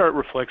 this chart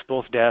reflects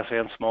both DAS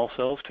and small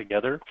cells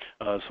together,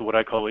 so what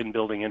I call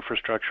in-building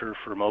infrastructure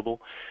for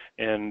mobile,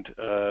 and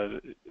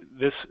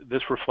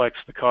this reflects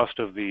the cost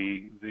of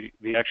the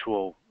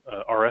actual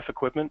RF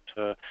equipment,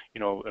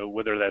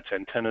 whether that's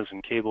antennas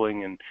and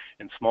cabling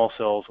and small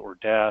cells or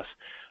DAS,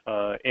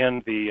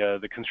 and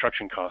the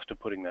construction cost of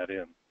putting that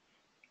in.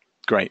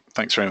 Great,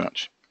 thanks very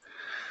much.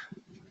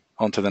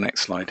 On to the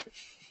next slide.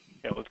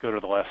 Yeah, let's go to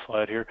the last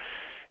slide here,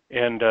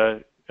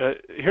 and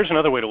here's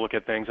another way to look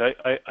at things.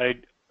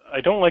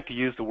 I don't like to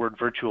use the word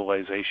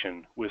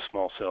virtualization with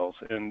small cells,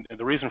 and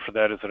the reason for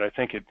that is that I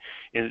think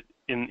in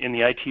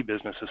the IT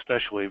business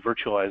especially,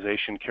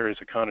 virtualization carries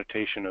a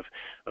connotation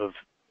of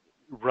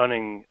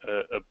running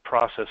a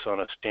process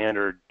on a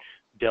standard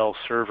Dell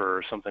server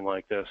or something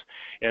like this,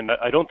 and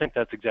I don't think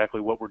that's exactly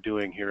what we're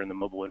doing here in the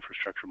mobile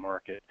infrastructure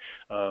market.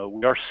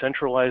 We are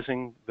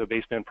centralizing the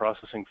baseband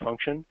processing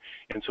function,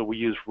 and so we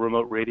use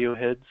remote radio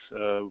heads,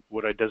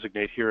 what I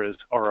designate here as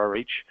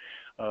RRH,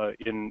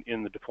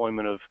 in the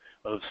deployment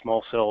of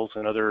small cells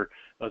and other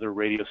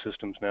radio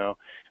systems now.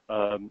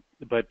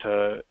 But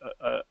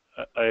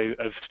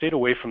I've stayed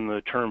away from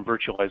the term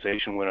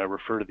virtualization when I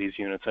refer to these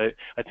units.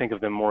 I think of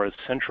them more as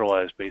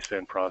centralized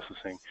baseband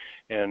processing,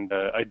 and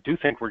I do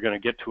think we're going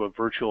to get to a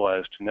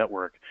virtualized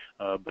network,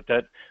 but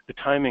the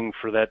timing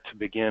for that to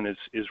begin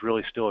is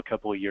really still a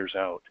couple of years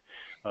out.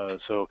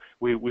 So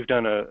we've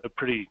done a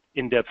pretty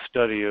in-depth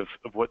study of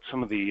what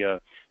some of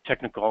the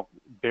technical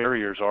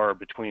barriers are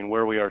between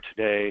where we are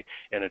today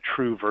and a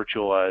true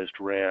virtualized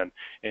RAN,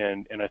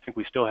 and I think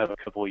we still have a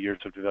couple of years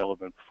of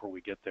development before we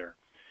get there.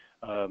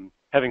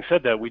 Having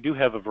said that, we do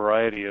have a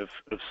variety of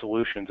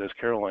solutions, as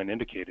Caroline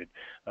indicated,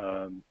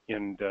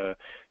 and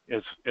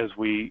as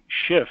we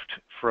shift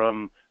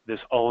from this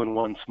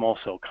all-in-one small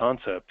cell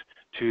concept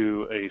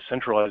to a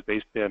centralized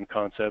baseband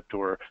concept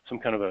or some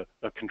kind of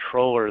a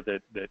controller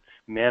that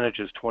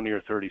manages 20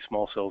 or 30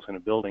 small cells in a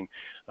building,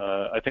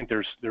 I think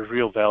there's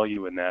real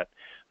value in that.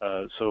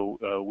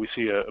 So we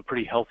see a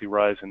pretty healthy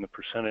rise in the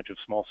percentage of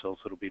small cells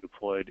that will be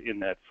deployed in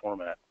that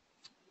format.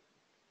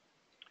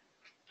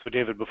 So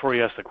David, before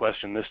you ask the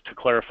question, to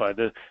clarify,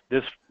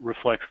 this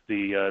reflects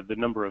the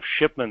number of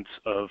shipments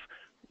of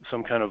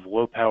some kind of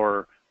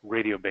low-power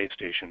radio base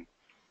station.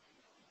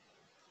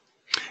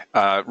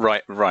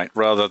 Right.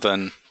 Rather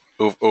than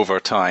over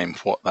time,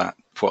 what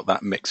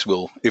that mix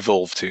will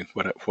evolve to,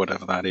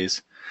 whatever that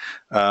is.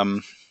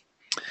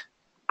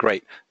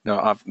 Great.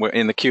 Now we're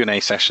in the Q&A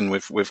session.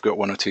 We've got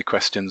one or two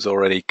questions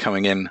already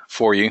coming in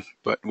for you,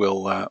 but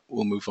we'll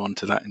move on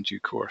to that in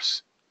due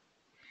course.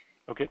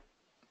 Okay.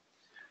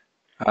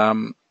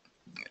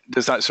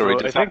 Does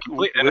that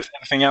complete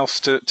anything else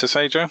to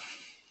say, Joe?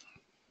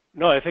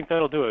 No, I think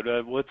that'll do it.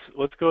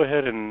 Let's go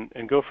ahead and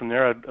go from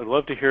there. I'd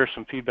love to hear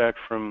some feedback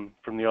from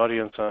the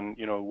audience on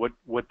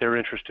what they're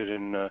interested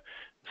in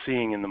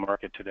seeing in the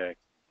market today.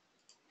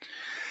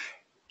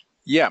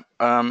 Yeah.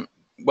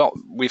 Well,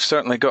 we've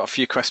certainly got a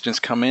few questions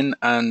come in,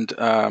 and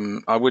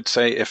I would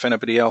say if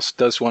anybody else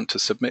does want to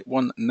submit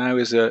one, now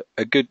is a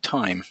good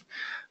time.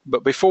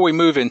 But before we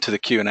move into the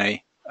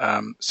Q&A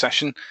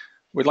session,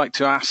 we'd like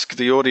to ask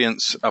the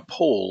audience a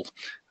poll.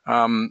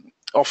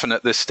 Often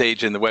at this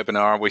stage in the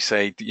webinar, we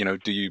say, do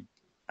you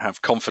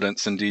have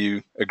confidence and do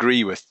you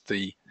agree with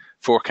the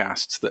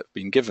forecasts that have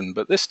been given?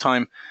 But this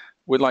time,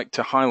 we'd like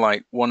to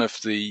highlight one of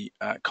the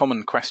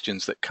common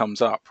questions that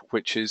comes up,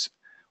 which is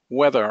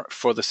whether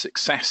for the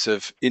success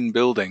of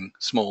in-building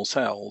small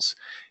cells,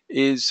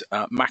 is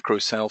macro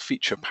cell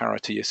feature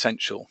parity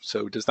essential?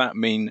 So does that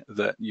mean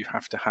that you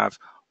have to have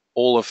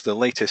all of the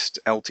latest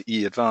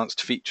LTE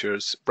advanced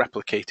features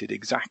replicated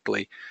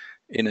exactly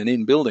in an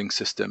in-building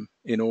system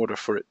in order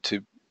for it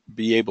to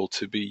be able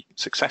to be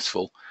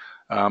successful?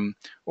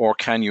 Or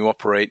can you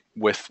operate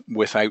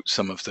without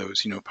some of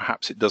those?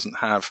 Perhaps it doesn't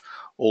have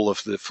all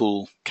of the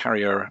full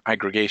carrier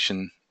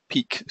aggregation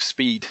peak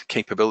speed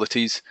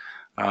capabilities.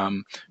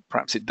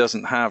 Perhaps it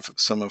doesn't have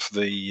some of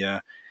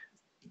the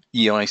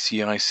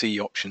EICIC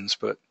options,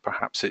 but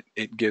perhaps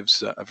it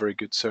gives a very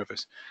good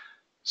service.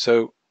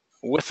 So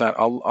with that,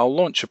 I'll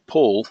launch a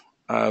poll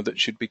that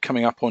should be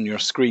coming up on your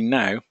screen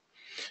now.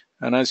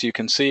 And as you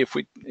can see, if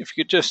you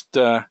could just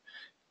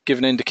give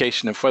an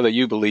indication of whether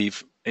you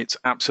believe it's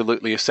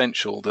absolutely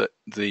essential that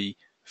the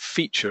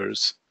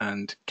features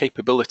and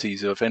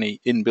capabilities of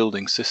any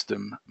in-building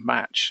system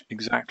match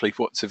exactly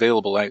what's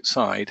available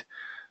outside,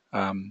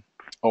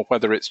 or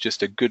whether it's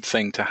just a good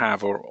thing to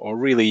have, or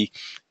really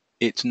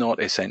it's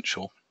not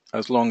essential.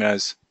 As long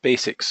as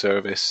basic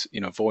service,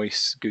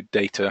 voice, good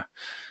data,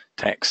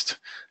 text,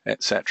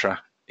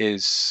 etc.,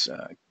 is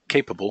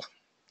capable,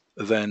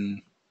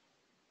 then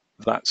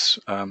that's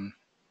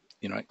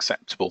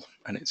acceptable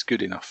and it's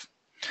good enough.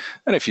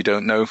 And if you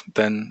don't know,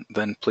 then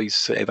please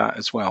say that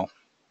as well.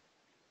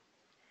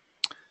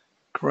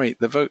 Great,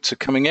 the votes are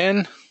coming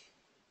in.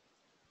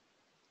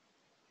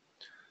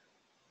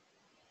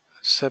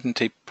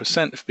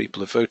 70% of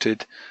people have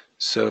voted.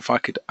 So if I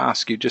could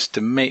ask you just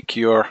to make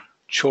your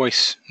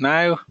choice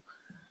now.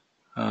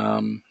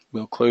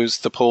 We'll close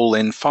the poll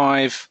in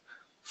 5,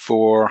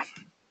 4,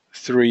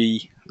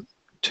 3,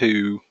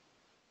 2,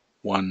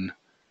 1,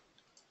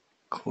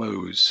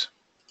 close.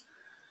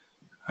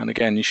 And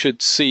again, you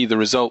should see the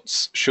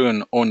results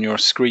shown on your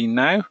screen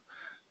now.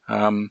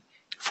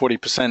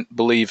 40%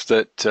 believe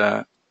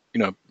that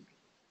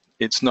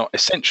it's not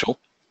essential.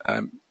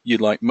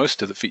 You'd like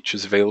most of the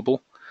features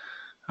available.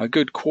 A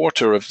good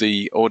quarter of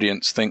the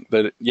audience think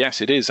that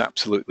yes, it is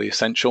absolutely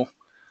essential,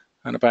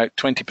 and about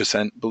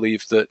 20%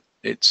 believe that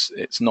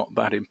it's not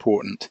that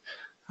important.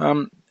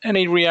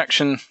 Any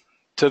reaction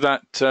to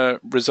that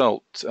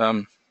result?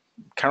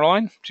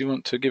 Caroline, do you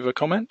want to give a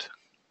comment?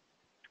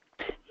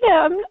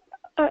 Yeah,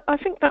 I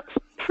think that's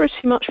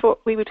pretty much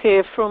what we would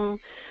hear from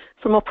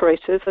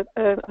operators.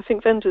 I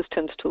think vendors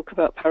tend to talk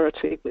about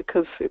parity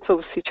because it's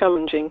obviously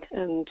challenging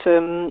and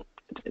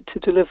to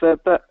deliver,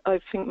 but I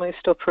think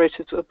most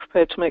operators are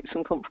prepared to make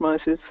some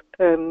compromises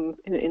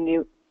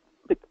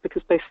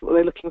because basically what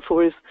they're looking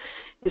for is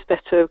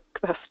better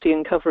capacity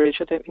and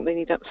coverage. I don't think they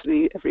need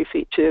absolutely every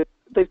feature.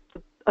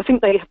 I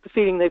think they have the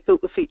feeling they've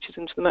built the features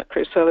into the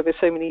macro cell over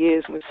so many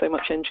years and with so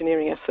much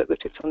engineering effort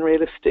that it's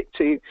unrealistic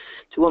to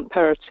want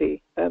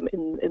parity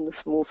in the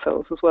small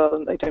cells as well,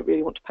 and they don't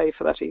really want to pay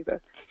for that either.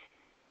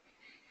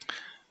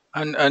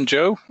 And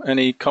Joe,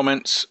 any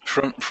comments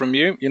from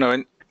you?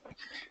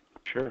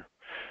 Sure.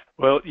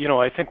 Well,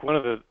 I think one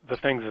of the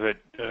things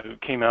that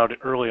came out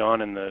early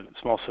on in the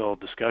small cell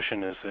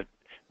discussion is that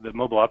the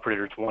mobile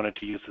operators wanted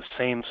to use the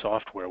same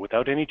software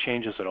without any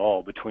changes at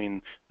all between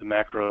the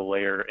macro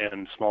layer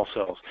and small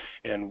cells.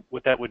 And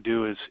what that would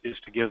do is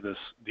to give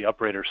the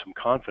operator some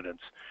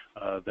confidence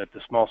that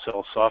the small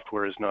cell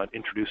software is not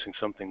introducing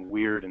something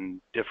weird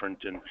and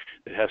different, and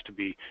it has to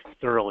be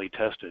thoroughly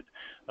tested.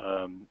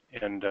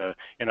 And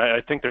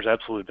I think there's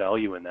absolute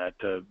value in that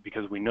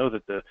because we know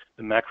that the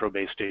macro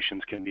base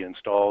stations can be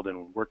installed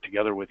and work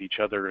together with each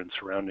other and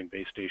surrounding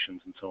base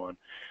stations and so on.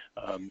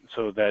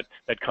 So that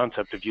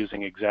concept of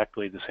using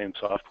exactly the same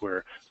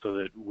software so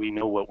that we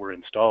know what we're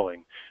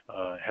installing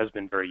has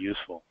been very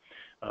useful.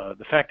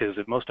 The fact is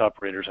that most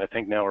operators, I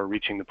think, now are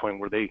reaching the point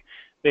where they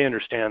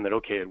understand that,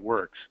 okay, it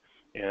works,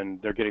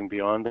 and they're getting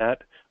beyond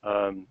that.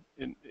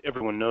 And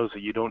everyone knows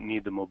that you don't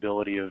need the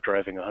mobility of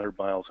driving 100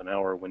 miles an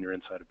hour when you're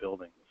inside a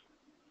building.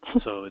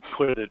 So it's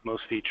clear that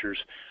most features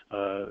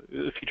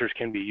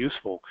can be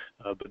useful,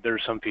 but there are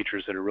some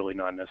features that are really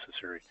not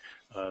necessary.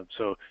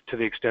 So to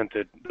the extent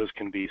that those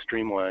can be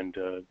streamlined,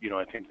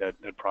 I think that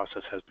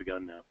process has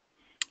begun now.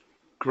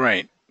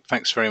 Great,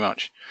 thanks very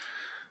much.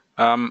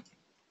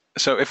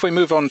 So if we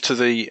move on to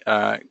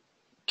the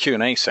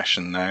Q&A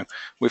session now,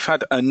 we've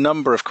had a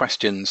number of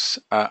questions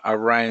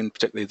around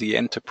particularly the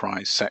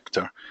enterprise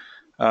sector.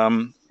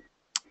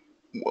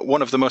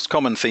 One of the most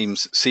common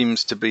themes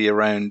seems to be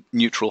around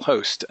neutral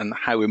host and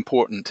how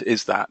important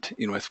is that?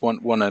 If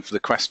one of the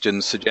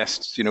questions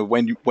suggests,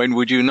 when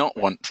would you not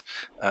want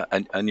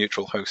a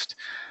neutral host?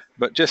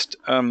 But just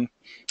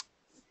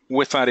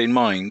with that in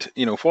mind,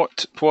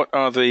 what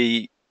are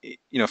the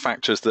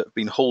factors that have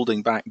been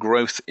holding back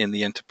growth in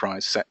the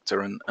enterprise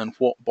sector, and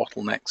what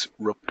bottlenecks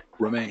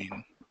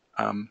remain?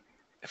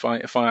 If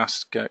I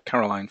ask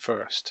Caroline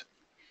first.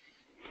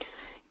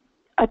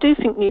 I do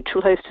think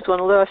neutral host is one,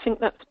 although I think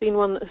that's been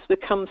one that has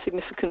become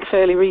significant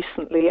fairly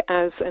recently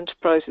as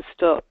enterprises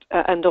start,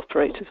 and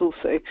operators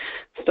also,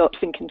 start to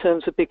think in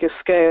terms of bigger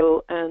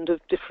scale and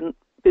of different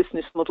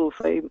business models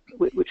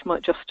which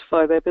might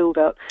justify their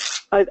build-out.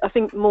 I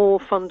think more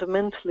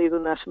fundamentally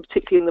than that, and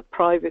particularly in the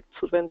private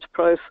sort of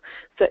enterprise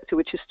sector,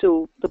 which is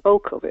still the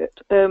bulk of it,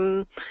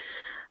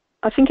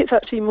 I think it's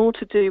actually more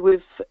to do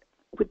with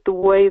the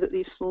way that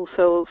these small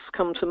cells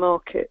come to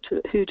market,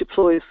 who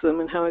deploys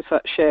them and how is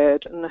that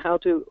shared, and how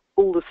do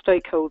all the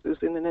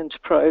stakeholders in an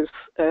enterprise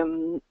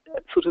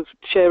sort of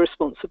share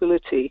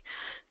responsibility,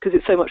 because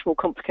it's so much more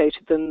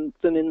complicated than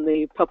in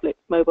the public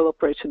mobile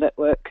operator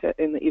network,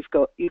 in that you've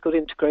got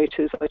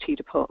integrators, IT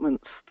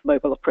departments,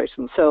 mobile operators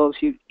themselves,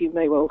 you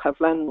may well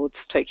have landlords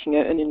taking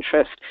an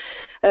interest.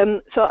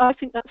 So I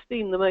think that's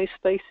been the most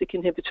basic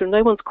inhibitor, and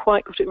no one's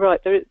quite got it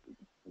right.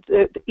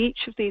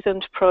 Each of these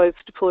enterprise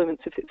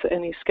deployments, if it's at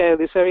any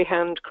scale, is very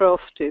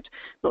handcrafted,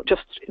 not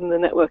just in the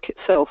network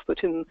itself,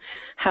 but in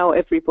how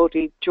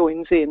everybody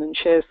joins in and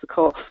shares the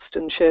cost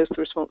and shares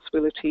the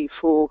responsibility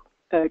for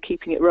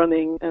keeping it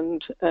running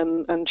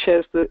and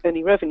shares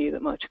any revenue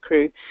that might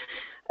accrue.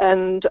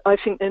 And I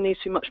think there needs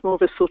to be much more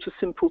of a sort of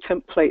simple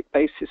template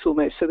basis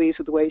almost. So these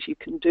are the ways you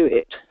can do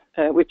it,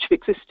 which have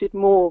existed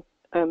more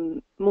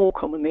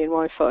commonly in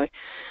Wi-Fi.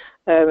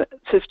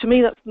 So to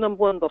me, that's the number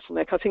one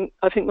bottleneck.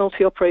 I think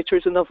multi-operator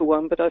is another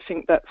one, but I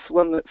think that's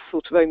one that's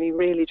sort of only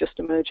really just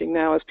emerging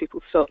now as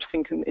people start to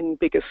think in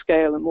bigger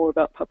scale and more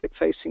about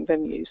public-facing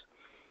venues.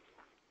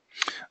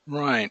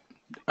 Right.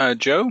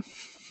 Joe?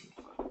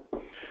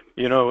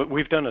 You know,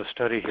 we've done a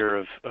study here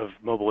of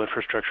mobile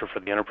infrastructure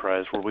for the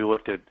enterprise where we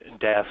looked at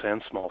DAS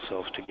and small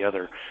cells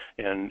together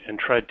and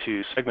tried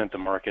to segment the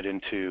market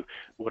into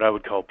what I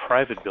would call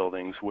private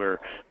buildings where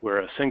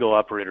a single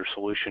operator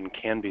solution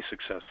can be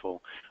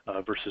successful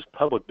versus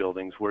public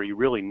buildings where you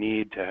really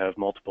need to have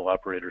multiple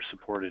operators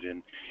supported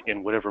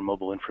in whatever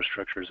mobile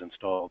infrastructure is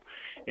installed.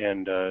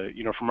 And,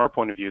 you know, from our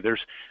point of view,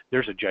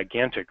 there's a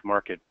gigantic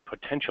market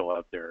potential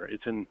out there.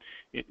 It's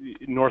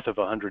north of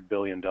 $100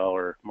 billion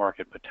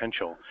market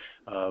potential.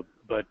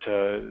 But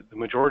the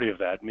majority of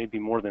that, maybe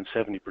more than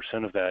 70%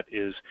 of that,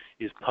 is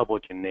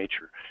public in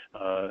nature.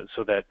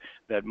 So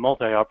that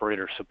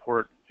multi-operator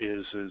support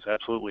is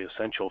absolutely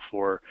essential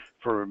for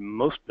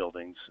most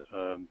buildings.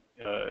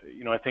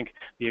 You know, I think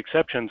the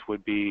exceptions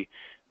would be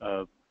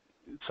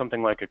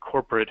something like a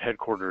corporate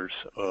headquarters,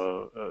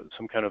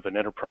 some kind of an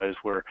enterprise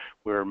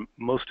where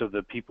most of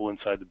the people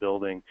inside the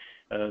building,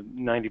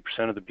 90%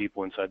 of the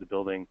people inside the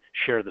building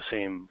share the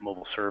same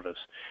mobile service.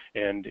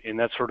 And in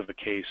that sort of a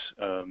case,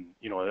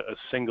 you know, a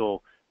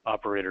single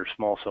operator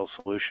small cell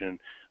solution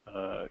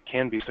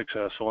can be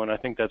successful, and I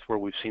think that's where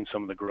we've seen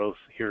some of the growth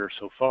here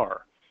so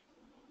far.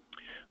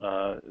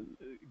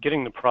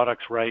 Getting the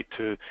products right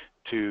to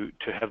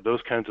have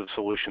those kinds of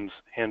solutions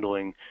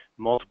handling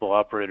multiple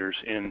operators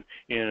in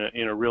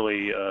a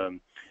really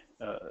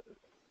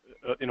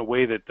in a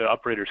way that the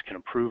operators can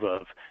approve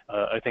of,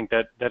 I think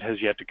that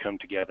has yet to come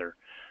together.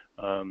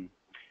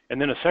 And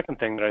then a second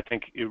thing that I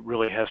think it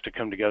really has to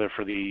come together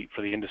for the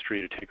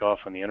industry to take off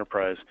on the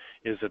enterprise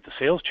is that the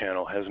sales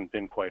channel hasn't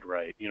been quite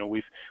right. You know,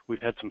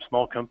 we've had some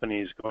small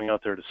companies going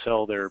out there to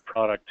sell their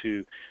product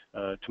to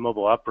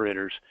mobile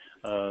operators.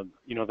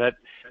 You know,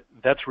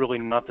 that's really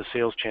not the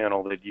sales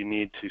channel that you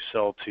need to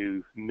sell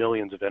to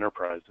millions of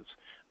enterprises.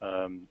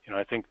 You know,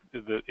 I think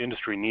the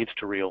industry needs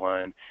to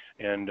realign,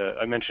 and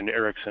I mentioned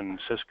Ericsson,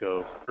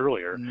 Cisco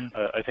earlier.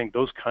 I think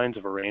those kinds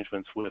of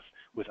arrangements with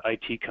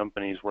IT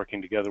companies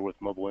working together with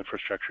mobile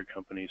infrastructure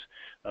companies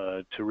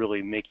to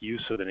really make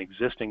use of an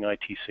existing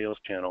IT sales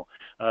channel,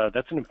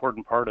 that's an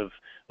important part of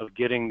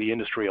getting the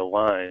industry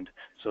aligned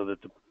so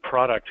that the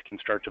product can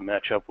start to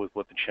match up with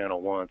what the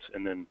channel wants,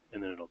 and then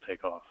it'll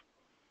take off.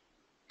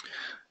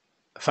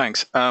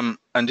 Thanks. And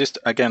just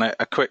again,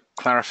 a quick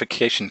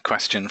clarification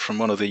question from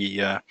one of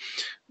the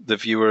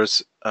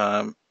viewers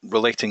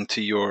relating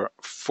to your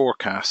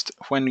forecast.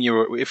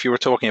 If you were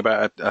talking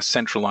about a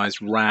centralized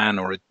RAN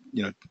or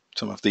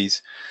some of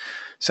these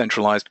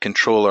centralized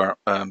controller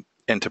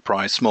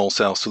enterprise small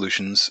cell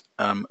solutions,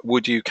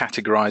 would you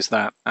categorize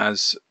that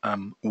as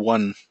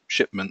one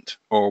shipment,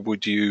 or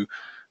would you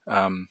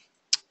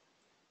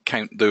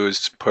count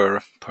those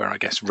per I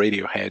guess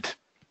radio head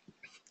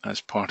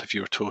as part of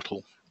your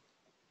total?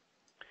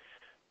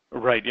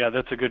 Right. Yeah,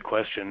 that's a good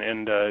question,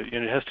 and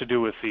it has to do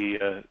with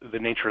the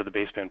nature of the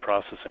baseband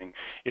processing.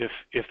 If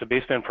the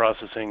baseband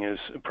processing is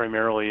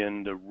primarily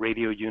in the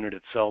radio unit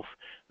itself,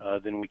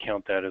 then we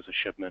count that as a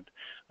shipment.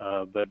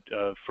 But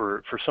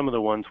for some of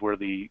the ones where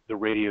the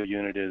radio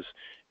unit is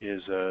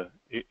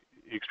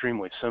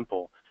extremely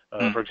simple,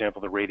 for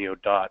example, the radio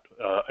dot,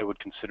 I would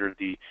consider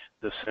the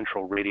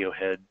central radio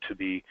head to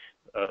be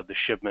the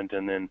shipment,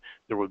 and then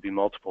there would be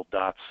multiple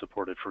dots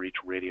supported for each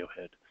radio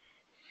head.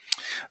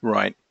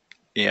 Right.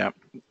 Yeah,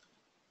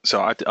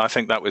 so I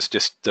think that was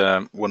just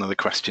one of the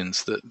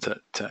questions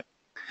that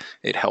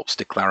it helps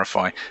to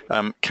clarify.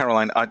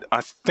 Caroline,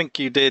 I think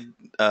you did.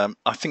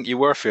 I think you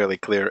were fairly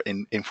clear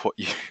in what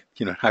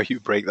how you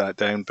break that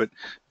down. But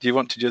do you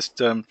want to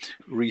just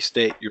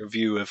restate your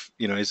view of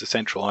is a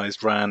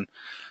centralized RAN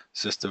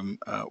system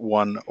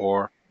one,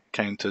 or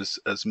count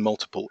as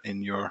multiple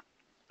in your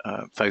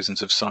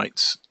thousands of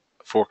sites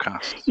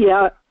forecast?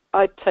 Yeah,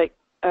 I'd take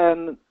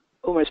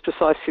almost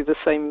precisely the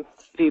same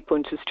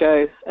viewpoint as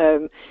Joe.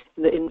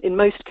 In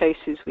most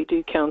cases, we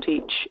do count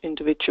each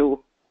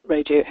individual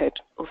radio head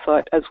or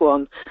site as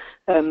one,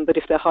 but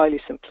if they're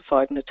highly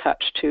simplified and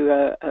attached to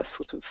a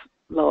sort of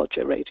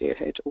larger radio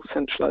head or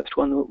centralized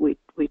one,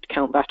 we'd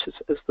count that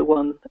as the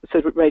one. So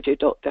radio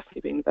dot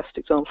definitely being the best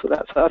example of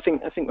that. So I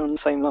think we're on the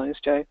same line as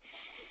Joe.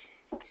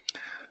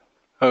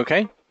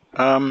 Okay.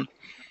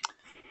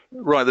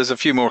 Right, there's a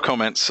few more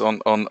comments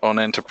on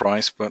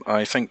enterprise, but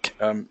I think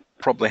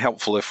probably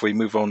helpful if we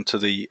move on to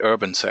the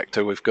urban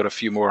sector. We've got a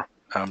few more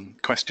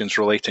questions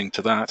relating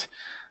to that.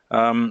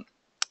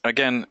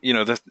 Again,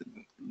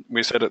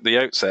 we said at the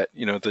outset,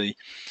 the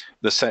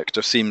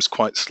sector seems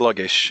quite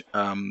sluggish.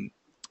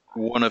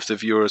 One of the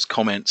viewers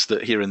comments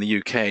that here in the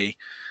UK,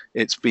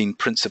 it's been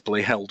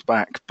principally held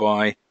back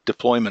by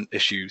deployment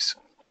issues.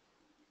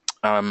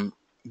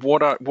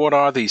 what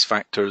are these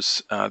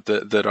factors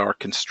that are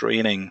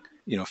constraining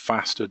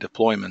faster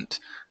deployment?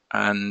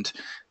 And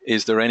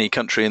is there any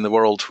country in the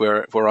world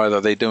where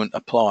either they don't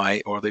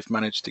apply or they've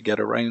managed to get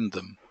around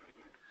them?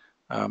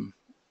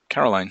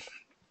 Caroline.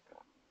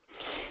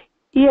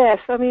 Yes,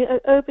 I mean,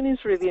 urban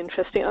is really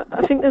interesting.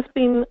 I think there's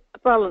been a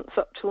balance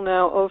up till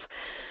now of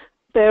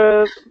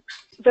there are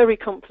very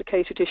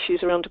complicated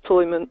issues around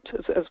deployment,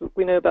 as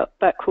we know about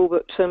backhaul,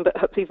 but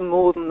perhaps even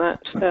more than that,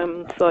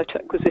 site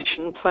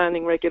acquisition,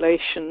 planning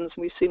regulations.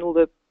 We've seen all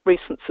the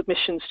recent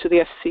submissions to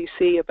the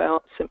FCC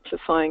about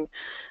simplifying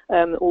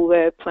all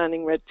their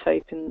planning red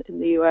tape in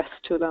the US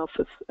to allow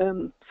for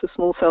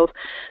small cells.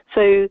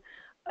 So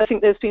I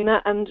think there's been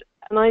that, and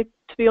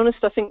to be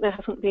honest, I think there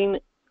hasn't been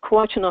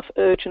quite enough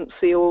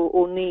urgency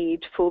or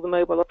need for the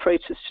mobile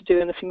operators to do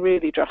anything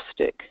really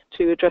drastic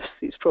to address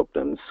these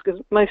problems,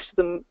 because most of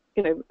them,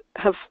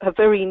 have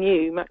very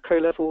new macro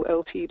level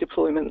LTE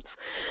deployments,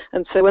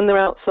 and so when they're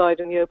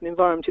outside in the urban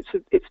environment,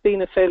 it's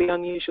been a fairly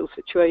unusual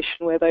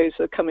situation where those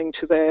are coming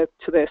to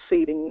their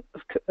ceiling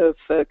of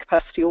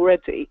capacity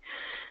already,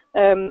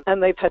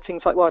 and they've had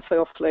things like Wi-Fi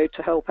offload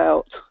to help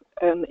out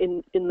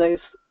in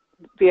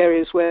the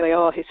areas where they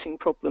are hitting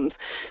problems.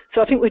 So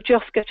I think we're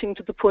just getting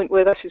to the point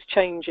where that is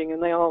changing,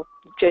 and they are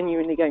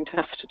genuinely going to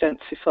have to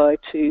densify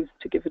to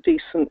give a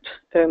decent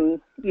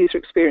user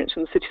experience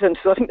in the city centres.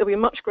 So I think there'll be a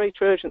much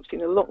greater urgency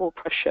and a lot more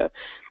pressure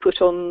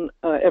put on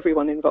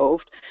everyone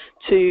involved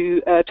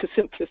to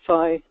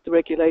simplify the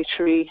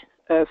regulatory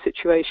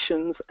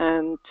situations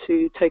and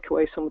to take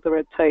away some of the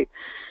red tape.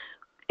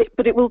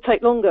 But it will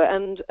take longer,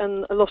 and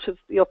a lot of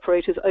the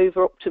operators'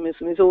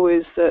 over-optimism is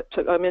always that,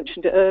 I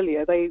mentioned it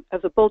earlier,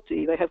 as a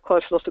body, they have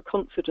quite a lot of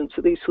confidence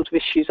that these sort of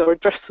issues are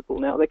addressable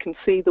now. They can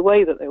see the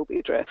way that they will be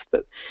addressed,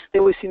 but they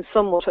always seem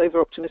somewhat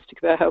over-optimistic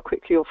about how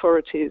quickly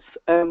authorities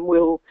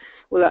will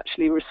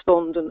actually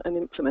respond and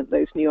implement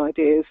those new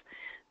ideas.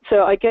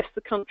 So I guess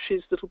the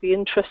countries that will be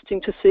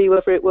interesting to see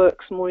whether it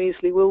works more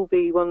easily will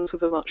be ones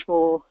with a much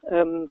more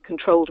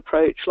controlled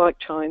approach, like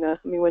China.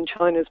 I mean, when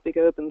China's big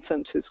urban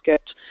centres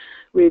get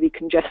really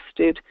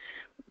congested,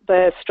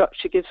 their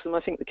structure gives them,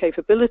 I think, the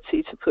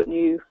capability to put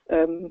new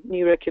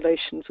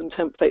regulations and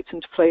templates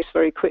into place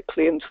very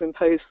quickly and to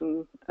impose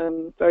them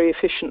very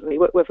efficiently.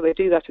 Whether they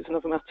do that is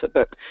another matter,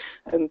 but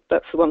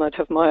that's the one I'd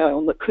have my eye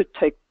on that could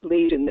take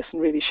lead in this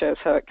and really show us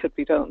how it could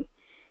be done.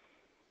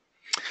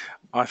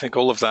 I think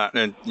all of that,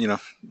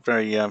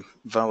 very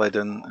valid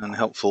and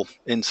helpful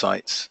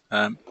insights.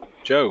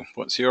 Joe,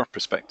 what's your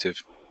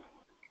perspective?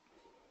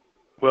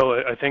 Well,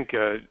 I think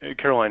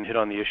Caroline hit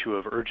on the issue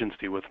of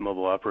urgency with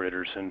mobile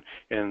operators,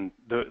 and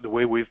the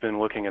way we've been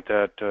looking at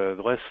that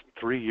the last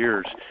 3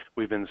 years,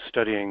 we've been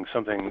studying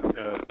something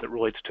that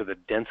relates to the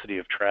density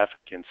of traffic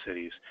in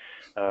cities.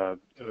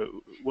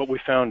 What we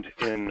found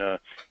in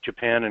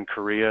Japan and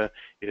Korea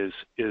is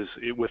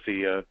with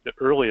the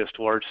earliest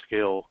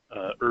large-scale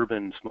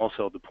urban small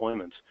cell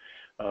deployments,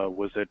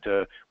 was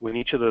that when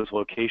each of those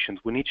locations,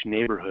 when each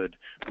neighborhood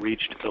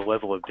reached a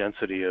level of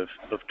density of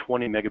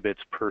 20 megabits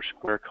per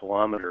square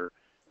kilometer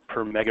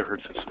per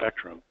megahertz of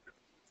spectrum.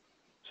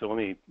 So let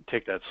me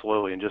take that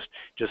slowly and just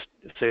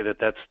say that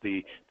that's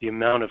the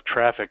amount of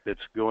traffic that's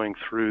going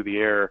through the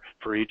air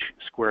for each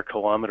square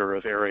kilometer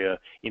of area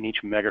in each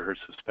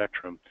megahertz of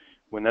spectrum.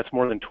 When that's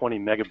more than 20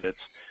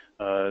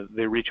 megabits,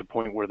 they reach a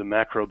point where the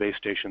macro base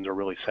stations are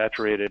really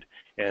saturated,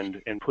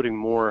 and putting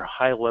more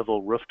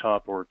high-level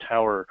rooftop or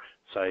tower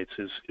sites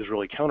is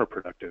really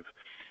counterproductive.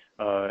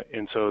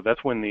 And so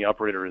that's when the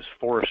operator is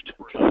forced,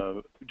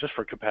 just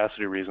for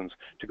capacity reasons,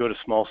 to go to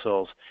small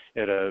cells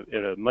at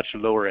a much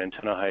lower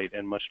antenna height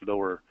and much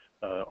lower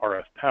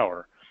RF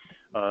power.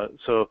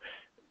 So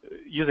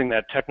using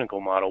that technical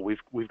model,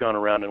 we've gone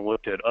around and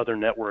looked at other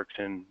networks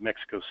in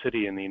Mexico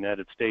City, in the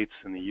United States,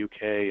 in the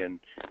UK, and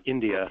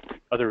India,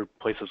 other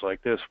places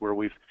like this, where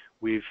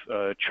we've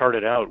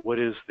charted out what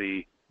is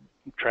the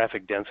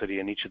traffic density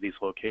in each of these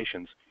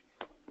locations.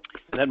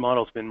 And that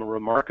model's been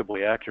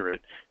remarkably accurate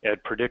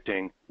at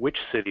predicting which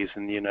cities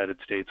in the United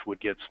States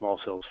would get small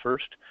cells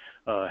first,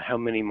 how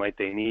many might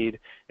they need,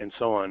 and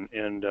so on.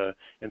 And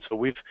so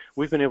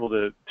we've been able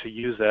to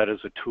use that as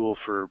a tool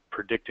for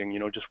predicting,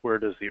 just where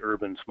does the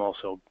urban small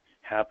cell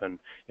happen.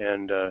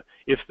 And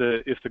if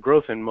the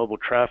growth in mobile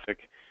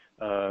traffic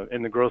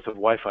and the growth of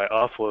Wi-Fi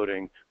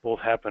offloading both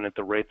happen at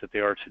the rate that they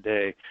are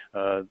today,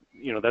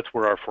 that's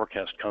where our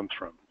forecast comes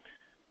from.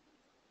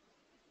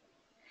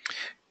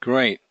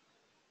 Great.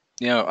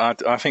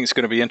 I think it's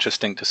going to be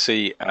interesting to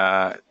see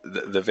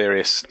the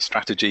various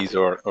strategies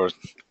or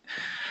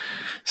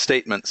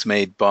statements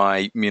made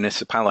by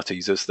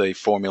municipalities as they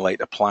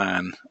formulate a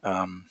plan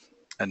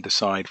and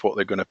decide what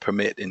they're going to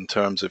permit in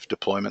terms of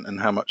deployment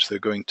and how much they're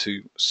going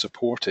to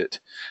support it.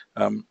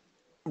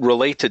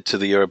 Related to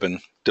the urban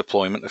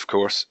deployment, of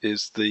course,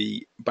 is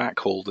the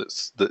backhaul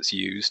that's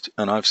used,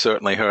 and I've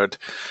certainly heard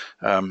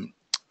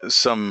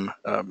some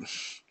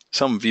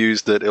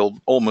views that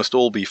it'll almost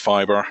all be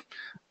fiber.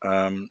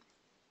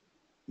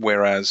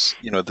 whereas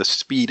the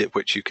speed at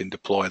which you can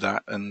deploy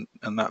that, and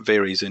that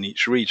varies in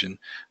each region,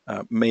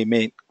 may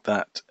make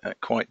that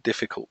quite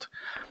difficult.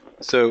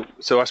 So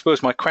I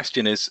suppose my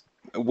question is,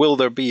 will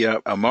there be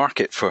a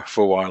market for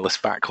wireless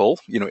backhaul?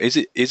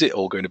 Is it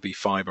all going to be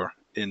fiber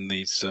in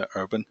these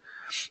urban?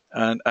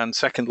 And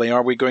secondly,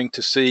 are we going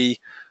to see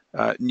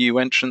new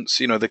entrants?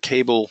 The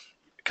cable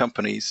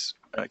companies,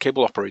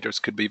 cable operators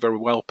could be very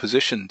well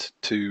positioned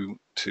to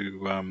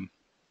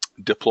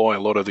deploy a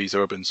lot of these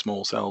urban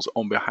small cells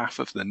on behalf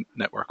of the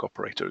network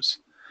operators.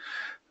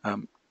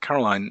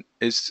 Caroline,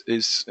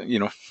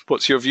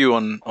 what's your view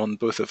on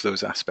both of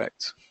those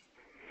aspects?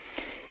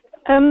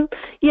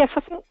 Yes,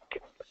 I think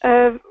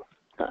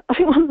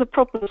one of the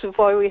problems of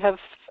why we have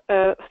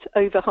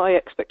over high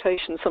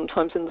expectations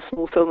sometimes in the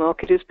small cell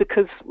market is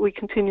because we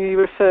continually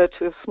refer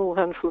to a small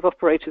handful of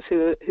operators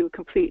who are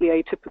completely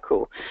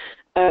atypical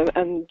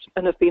and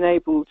have been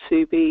able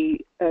to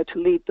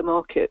lead the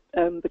market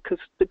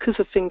because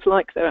of things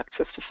like their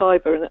access to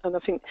fibre. And I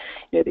think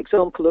the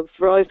example of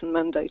Verizon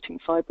mandating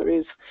fibre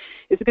is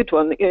a good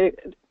one. 90%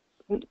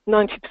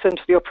 of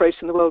the operators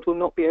in the world will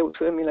not be able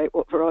to emulate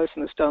what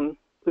Verizon has done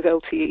with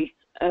LTE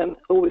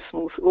or with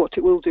what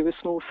it will do with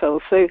small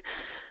cells. So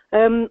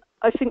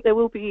I think there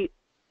will be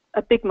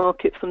a big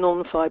market for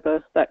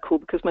non-fibre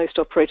backhaul because most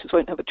operators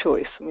won't have a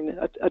choice. I mean,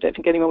 I don't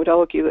think anyone would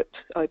argue that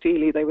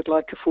ideally they would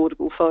like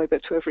affordable fibre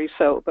to every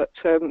cell, but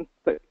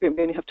we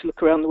only have to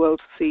look around the world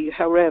to see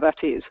how rare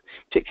that is,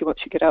 particularly once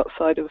you get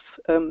outside of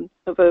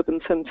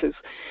urban centres.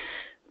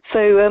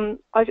 So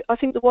I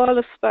think the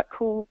wireless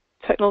backhaul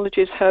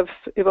technologies have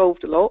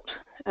evolved a lot,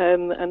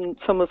 and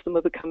some of them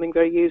are becoming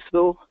very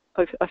useful.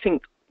 I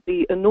think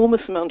the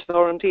enormous amount of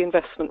R&D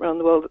investment around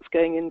the world that's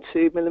going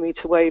into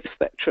millimetre wave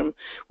spectrum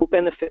will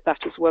benefit that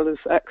as well as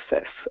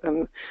access.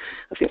 I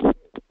think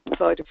the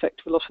side effect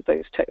of a lot of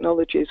those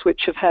technologies,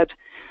 which have had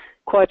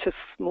quite a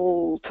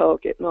small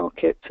target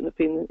market and have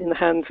been in the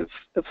hands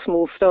of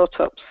small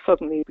startups,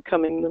 suddenly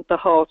becoming the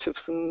heart of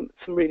some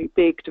really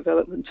big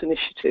development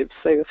initiatives.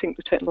 So I think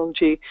the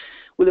technology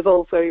will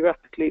evolve very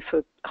rapidly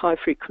for high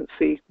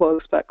frequency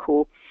wireless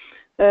backhaul.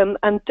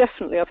 And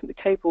definitely, I think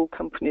the cable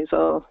companies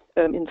are,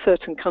 in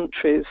certain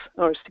countries,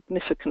 are a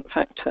significant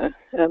factor.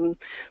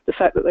 The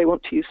fact that they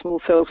want to use small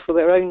cells for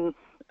their own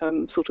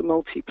sort of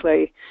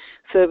multi-play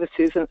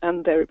services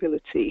and their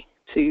ability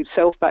to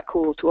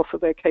self-backhaul or to offer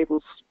their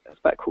cables as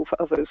backhaul for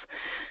others.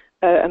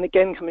 And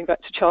again, coming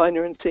back to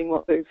China and seeing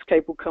what those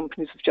cable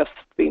companies have just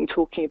been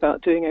talking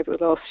about doing over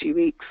the last few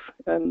weeks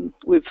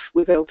with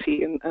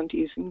LTE and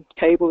using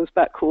cable as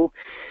backhaul.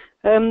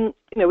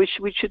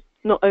 We should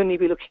not only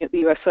be looking at the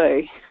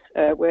USA,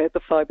 where the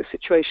fibre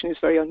situation is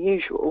very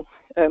unusual,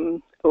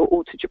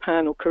 or to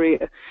Japan or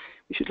Korea.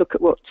 We should look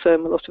at what a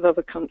lot of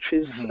other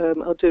countries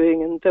are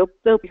doing, and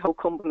there'll be a whole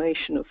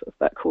combination of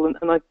backhaul.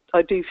 And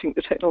I do think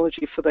the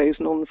technology for those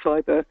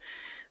non-fibre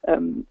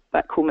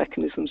backhaul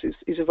mechanisms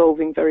is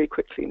evolving very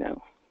quickly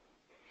now.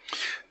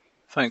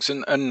 Thanks.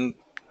 And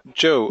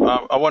Joe,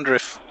 I wonder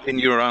if in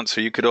your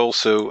answer you could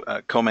also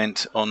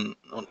comment on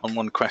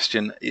one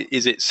question.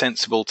 Is it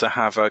sensible to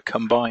have a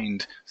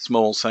combined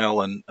small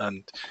cell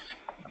and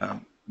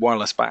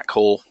wireless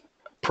backhaul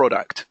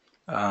product?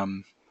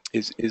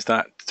 Is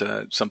that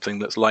something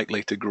that's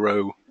likely to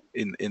grow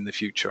in the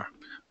future,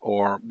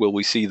 or will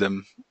we see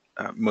them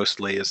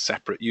mostly as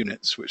separate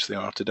units, which they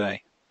are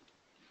today?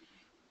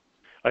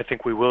 I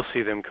think we will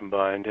see them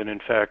combined, and in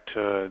fact,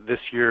 this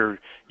year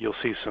you'll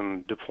see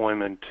some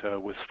deployment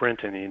with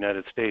Sprint in the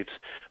United States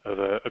of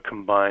a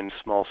combined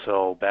small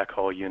cell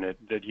backhaul unit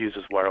that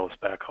uses wireless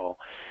backhaul,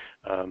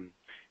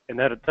 and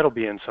that'll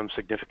be in some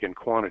significant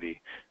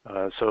quantity.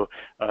 So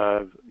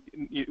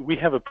we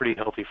have a pretty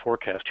healthy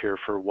forecast here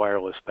for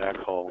wireless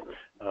backhaul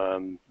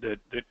that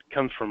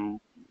comes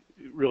from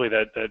really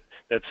that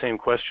same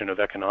question of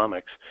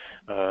economics.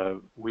 I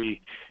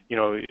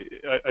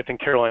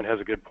think Caroline has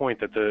a good point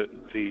that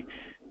the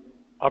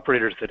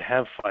operators that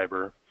have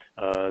fiber,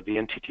 the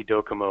NTT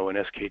Docomo and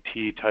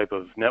SKT type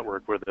of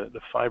network where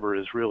the fiber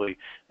is really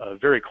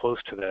very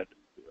close to that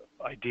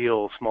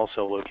ideal small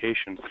cell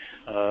location,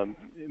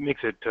 it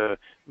makes it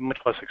much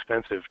less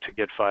expensive to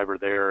get fiber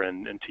there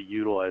and to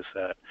utilize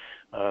that.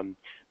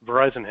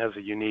 Verizon has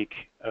a unique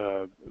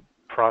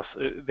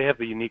they have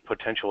the unique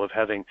potential of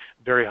having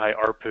very high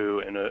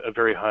ARPU and a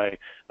very high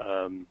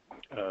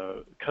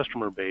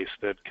customer base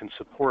that can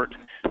support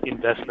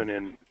investment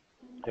in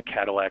a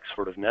Cadillac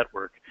sort of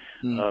network,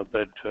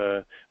 but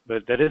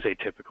that is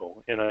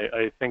atypical. And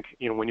I think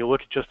when you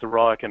look at just the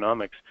raw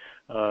economics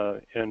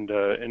and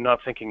not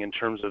thinking in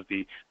terms of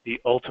the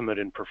ultimate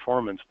in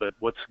performance, but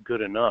what's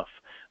good enough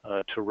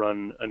to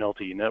run an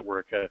LTE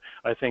network,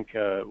 I think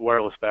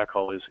wireless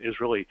backhaul is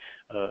really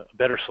a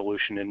better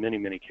solution in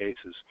many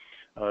cases.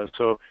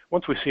 So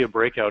once we see a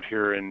breakout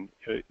here in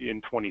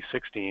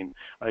 2016,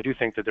 I do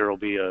think that there will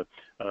be a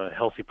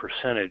healthy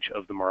percentage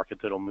of the market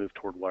that will move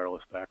toward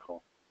wireless backhaul.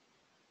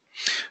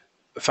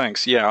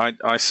 Thanks. Yeah,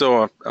 I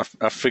saw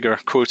a figure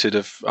quoted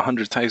of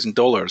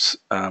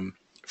 $100,000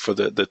 for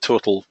the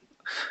total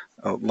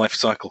life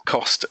cycle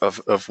cost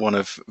of one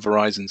of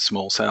Verizon's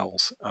small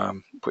cells,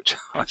 which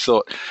I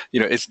thought,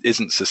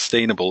 isn't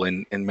sustainable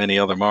in many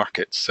other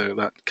markets. So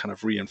that kind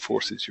of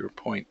reinforces your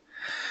point.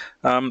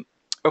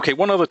 Okay,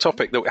 one other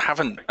topic that we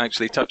haven't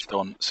actually touched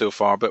on so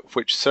far, but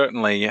which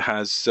certainly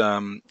has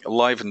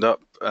livened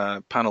up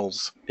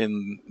panels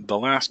in the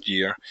last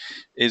year,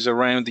 is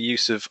around the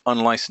use of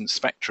unlicensed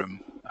spectrum.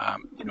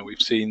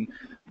 We've seen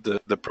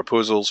the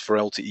proposals for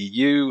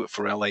LTE-U,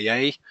 for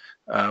LAA,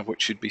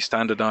 which should be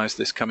standardized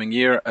this coming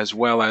year, as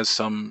well as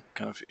some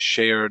kind of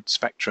shared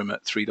spectrum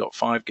at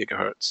 3.5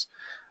 gigahertz.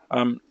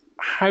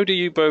 How do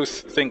you both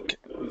think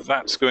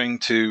that's going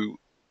to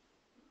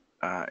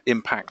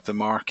impact the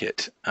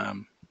market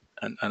and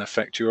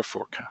affect your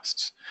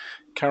forecasts?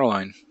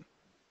 Caroline?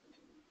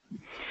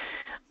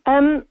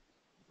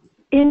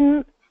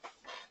 In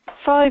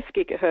 5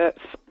 gigahertz,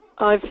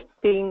 I've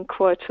been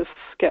quite a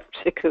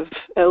skeptic of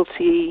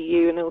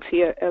LTE-U and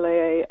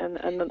LTE-LAA,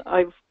 and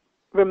I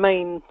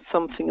remain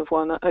something of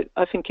one.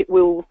 I think it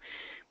will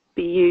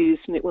be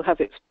used and it will have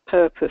its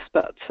purpose,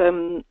 but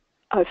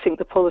I think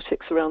the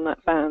politics around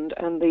that band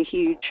and the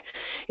huge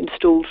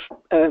installed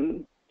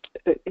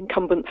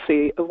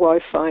incumbency of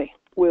Wi-Fi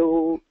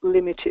will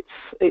limit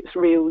its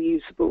real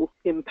usable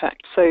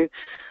impact. So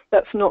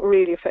that's not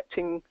really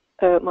affecting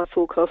my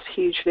forecast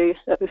hugely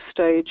at this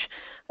stage.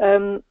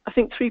 I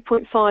think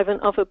 3.5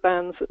 and other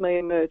bands that may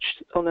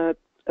emerge on a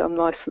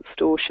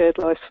unlicensed or shared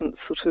license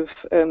sort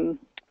of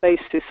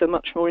basis are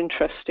much more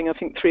interesting. I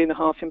think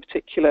 3.5 in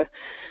particular,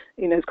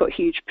 has got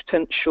huge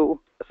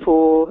potential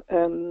for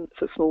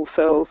small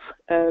cells,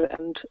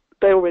 and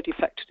they're already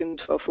factored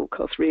into our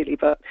forecast really,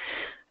 but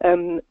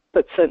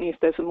certainly if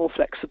there's a more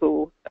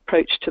flexible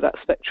approach to that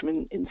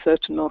spectrum in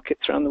certain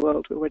markets around the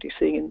world, we're already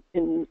seeing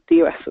in the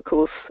US, of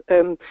course,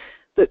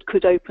 that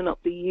could open up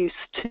the use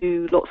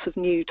to lots of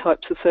new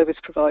types of service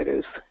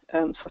providers,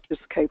 such as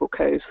the cable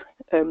cos,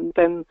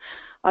 then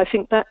I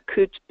think that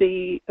could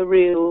be a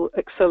real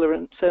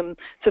accelerant.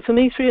 So for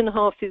me,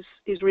 3.5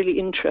 is really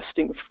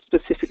interesting,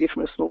 specifically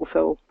from a small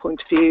cell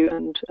point of view,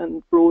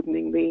 and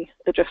broadening the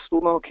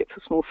addressable market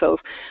for small cells.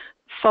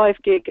 5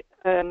 gig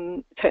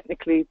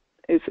technically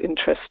is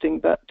interesting,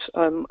 but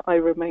I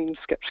remain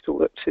sceptical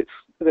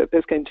that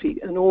there's going to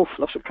be an awful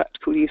lot of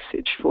practical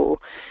usage for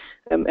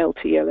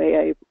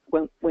LTE-LAA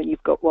when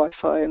you've got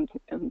Wi-Fi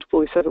and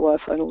voice over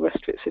Wi-Fi and all the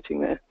rest of it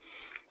sitting there.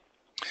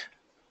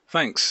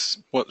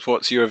 Thanks.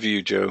 What's your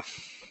view, Joe?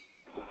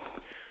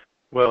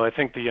 Well, I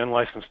think the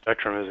unlicensed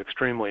spectrum is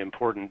extremely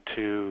important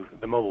to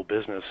the mobile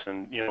business,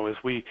 and as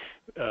we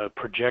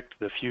project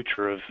the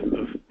future of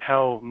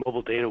how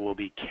mobile data will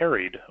be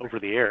carried over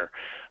the air,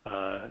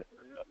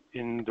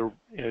 in the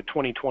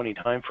 2020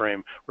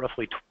 timeframe,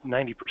 roughly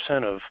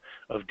 90%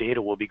 of data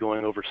will be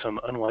going over some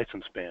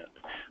unlicensed band,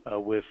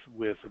 with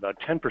about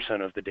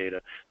 10% of the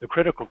data. The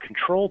critical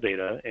control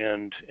data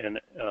and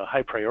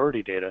high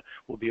priority data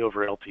will be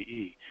over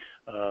LTE.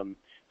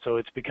 So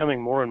it's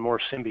becoming more and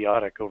more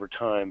symbiotic over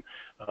time.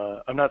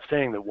 I'm not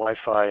saying that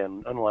Wi-Fi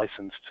and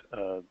unlicensed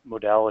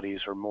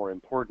modalities are more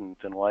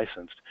important than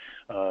licensed.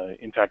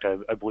 In fact,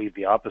 I believe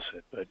the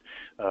opposite.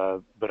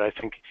 But I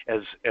think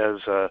as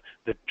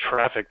the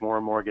traffic more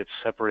and more gets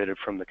separated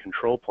from the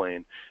control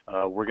plane,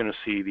 we're going to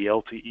see the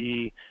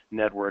LTE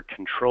network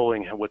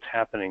controlling what's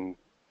happening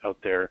out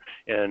there,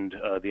 and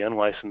the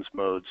unlicensed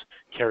modes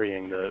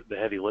carrying the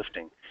heavy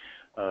lifting.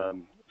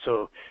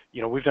 So,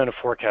 we've done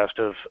a forecast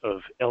of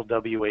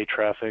LWA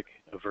traffic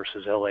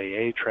versus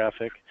LAA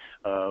traffic.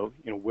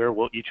 Where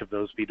will each of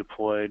those be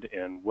deployed,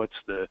 and what's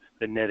the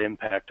net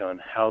impact on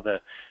how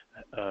the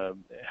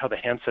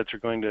handsets are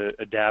going to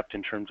adapt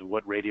in terms of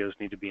what radios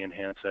need to be in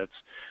handsets,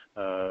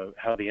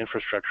 how the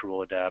infrastructure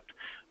will adapt.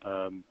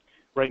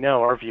 Right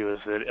now, our view is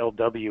that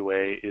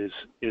LWA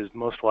is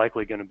most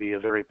likely going to be a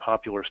very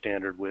popular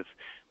standard with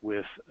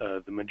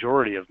the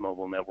majority of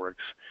mobile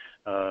networks,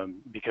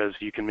 because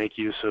you can make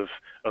use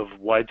of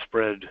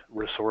widespread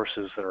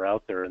resources that are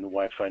out there in the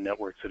Wi-Fi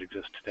networks that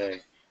exist today.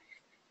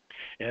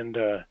 And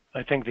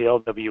I think the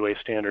LWA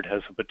standard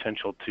has the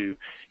potential to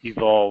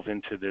evolve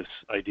into this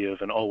idea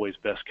of an always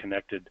best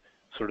connected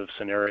sort of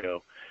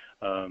scenario.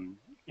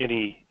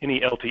 Any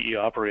LTE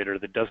operator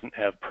that doesn't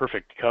have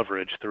perfect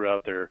coverage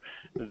throughout their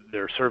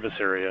service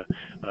area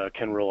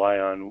can rely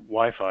on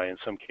Wi-Fi in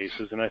some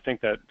cases, and I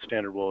think that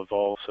standard will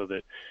evolve so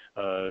that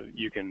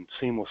you can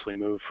seamlessly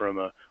move from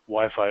a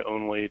Wi-Fi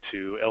only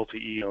to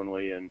LTE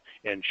only and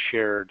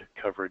shared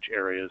coverage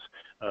areas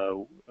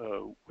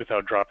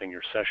without dropping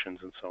your sessions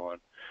and so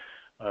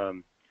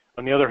on.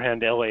 On the other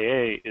hand,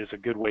 LAA is a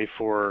good way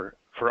for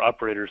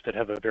operators that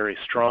have a very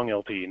strong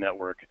LTE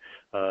network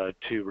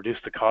to reduce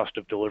the cost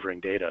of delivering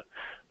data.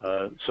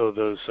 So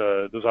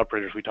those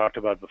operators we talked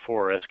about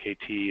before,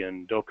 SKT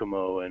and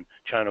Docomo and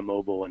China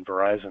Mobile and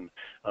Verizon,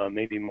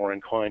 may be more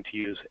inclined to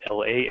use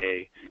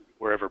LAA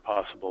wherever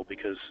possible,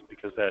 because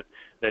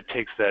that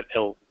takes that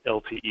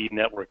LTE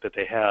network that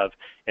they have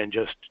and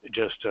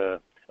just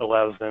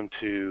allows them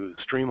to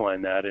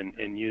streamline that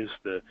and use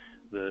the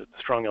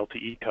strong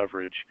LTE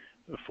coverage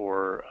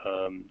for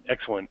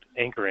excellent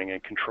anchoring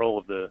and control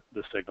of the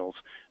signals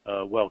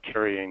while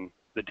carrying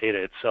the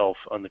data itself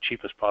on the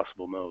cheapest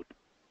possible mode.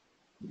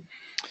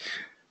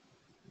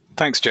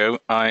 Thanks, Joe.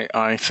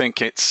 I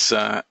think it's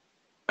there's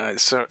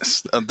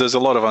a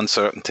lot of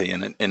uncertainty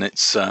in it, and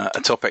it's a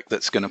topic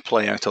that's going to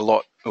play out a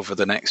lot over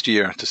the next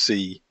year to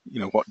see,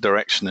 what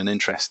direction and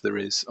interest there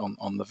is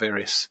on the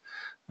various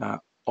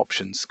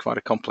options. Quite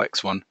a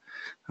complex one.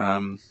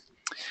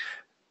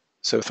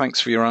 So thanks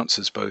for your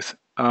answers, both.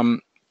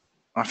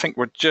 I think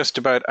we're just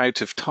about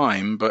out of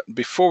time, but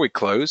before we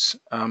close,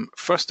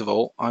 first of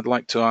all, I'd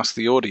like to ask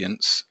the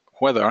audience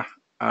whether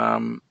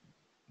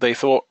they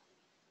thought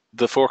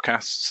the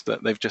forecasts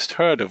that they've just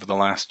heard over the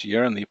last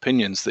year and the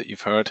opinions that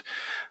you've heard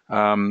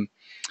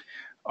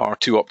are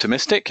too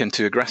optimistic and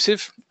too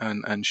aggressive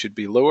and should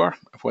be lower,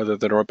 whether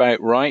they're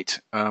about right,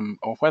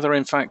 or whether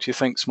in fact you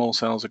think small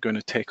cells are going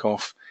to take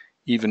off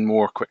even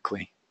more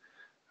quickly.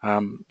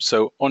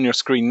 So on your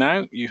screen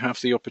now, you have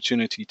the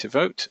opportunity to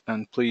vote,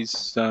 and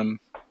please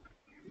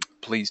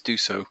do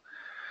so.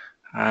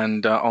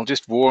 And I'll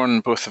just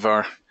warn both of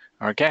our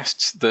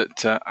guests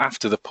that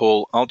after the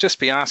poll, I'll just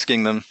be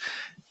asking them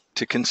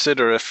to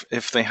consider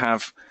if they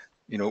have,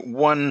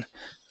 one,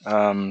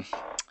 I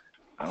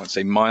would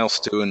say,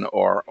 milestone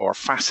or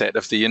facet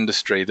of the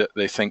industry that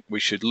they think we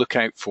should look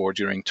out for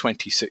during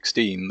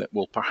 2016 that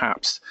will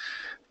perhaps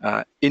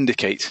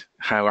indicate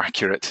how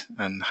accurate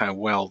and how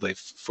well they've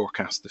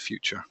forecast the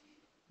future.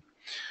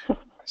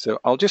 So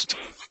I'll just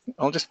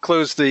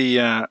close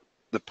the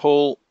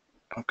poll.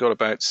 I've got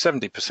about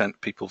 70%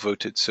 people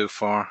voted so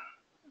far.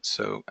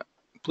 So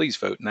please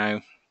vote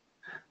now.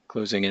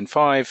 Closing in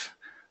 5,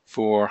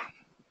 4,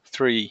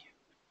 3,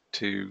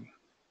 2,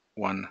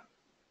 1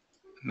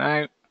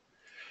 now.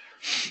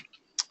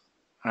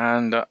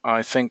 And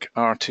I think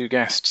our two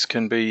guests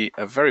can be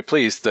very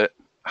pleased that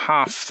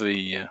half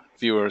the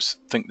viewers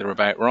think they're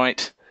about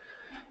right.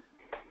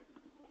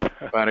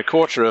 About a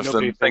quarter of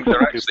them think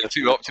they're actually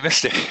too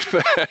optimistic.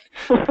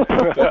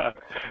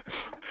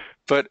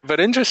 But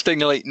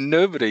interestingly,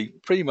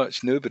 pretty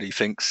much nobody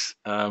thinks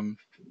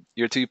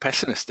you're too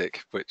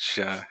pessimistic, which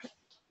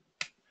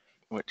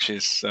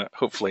is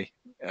hopefully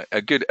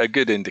a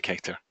good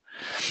indicator.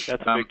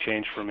 That's a big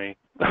change for me.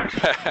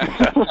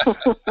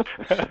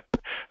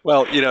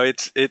 Well,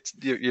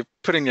 you're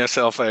putting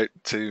yourself out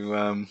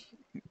to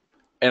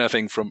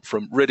anything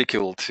from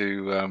ridicule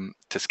to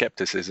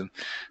skepticism,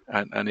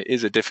 and it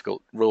is a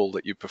difficult role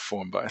that you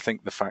perform. But I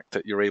think the fact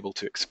that you're able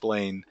to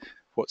explain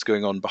what's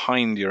going on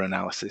behind your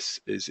analysis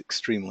is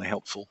extremely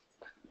helpful.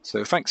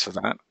 So thanks for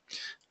that.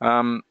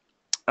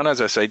 And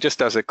as I say,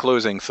 just as a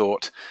closing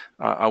thought,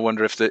 I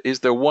wonder if is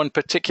there one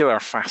particular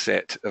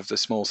facet of the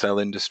small cell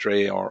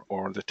industry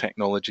or the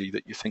technology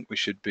that you think we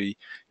should be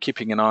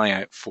keeping an eye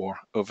out for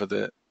over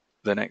the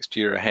next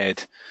year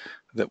ahead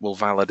that will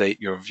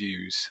validate your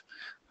views?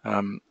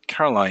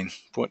 Caroline,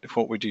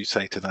 what would you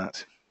say to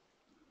that?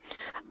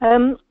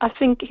 I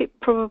think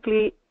for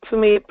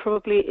me, it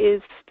probably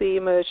is the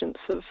emergence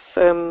of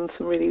some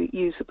really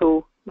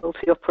usable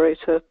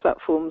multi-operator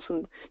platforms,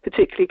 and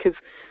particularly because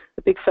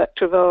a big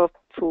factor of our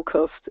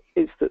forecast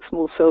is that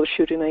small cells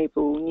should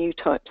enable new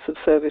types of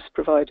service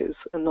providers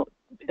and not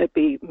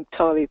be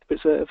entirely the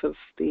preserve of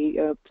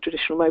the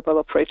traditional mobile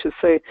operators.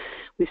 So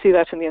we see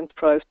that in the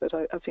enterprise, but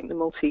I think the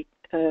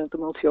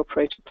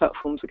multi-operator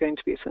platforms are going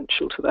to be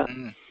essential to that.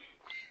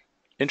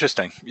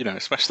 Interesting,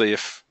 especially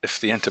if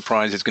the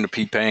enterprise is going to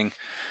be paying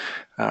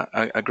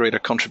a greater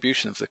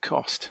contribution of the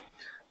cost.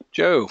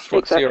 Joe,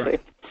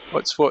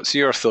 what's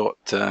your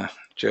thought,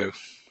 Joe?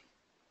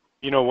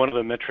 One of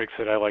the metrics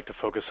that I like to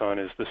focus on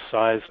is the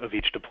size of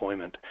each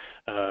deployment.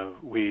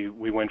 We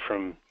went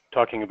from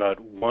talking about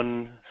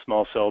one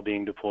small cell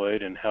being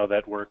deployed and how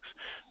that works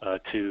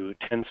to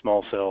 10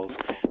 small cells.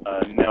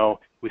 Now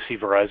we see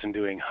Verizon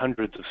doing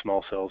hundreds of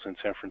small cells in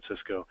San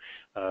Francisco.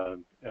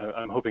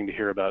 I'm hoping to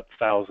hear about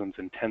thousands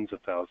and tens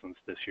of thousands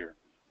this year.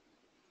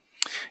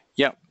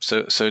 Yeah,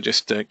 so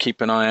just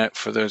keep an eye out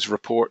for those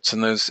reports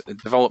and those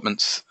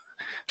developments.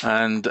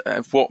 And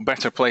what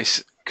better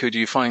place could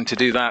you find to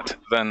do that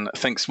than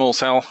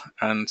ThinkSmallCell?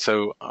 And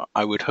so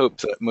I would hope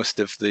that most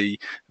of the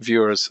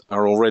viewers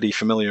are already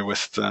familiar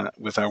with our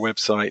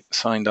website,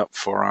 signed up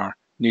for our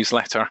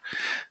newsletter,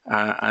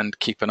 and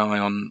keep an eye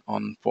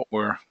on what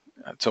we're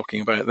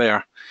talking about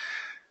there.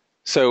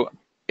 So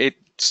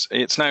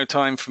it's now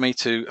time for me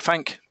to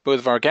thank both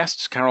of our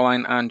guests,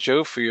 Caroline and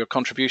Joe, for your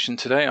contribution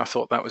today. I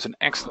thought that was an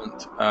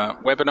excellent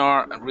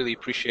webinar. I really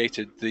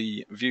appreciated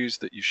the views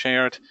that you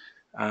shared,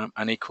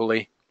 and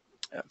equally,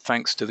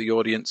 thanks to the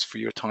audience for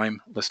your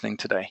time listening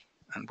today.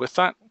 And with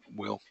that,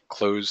 we'll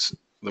close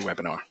the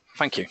webinar.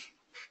 Thank you.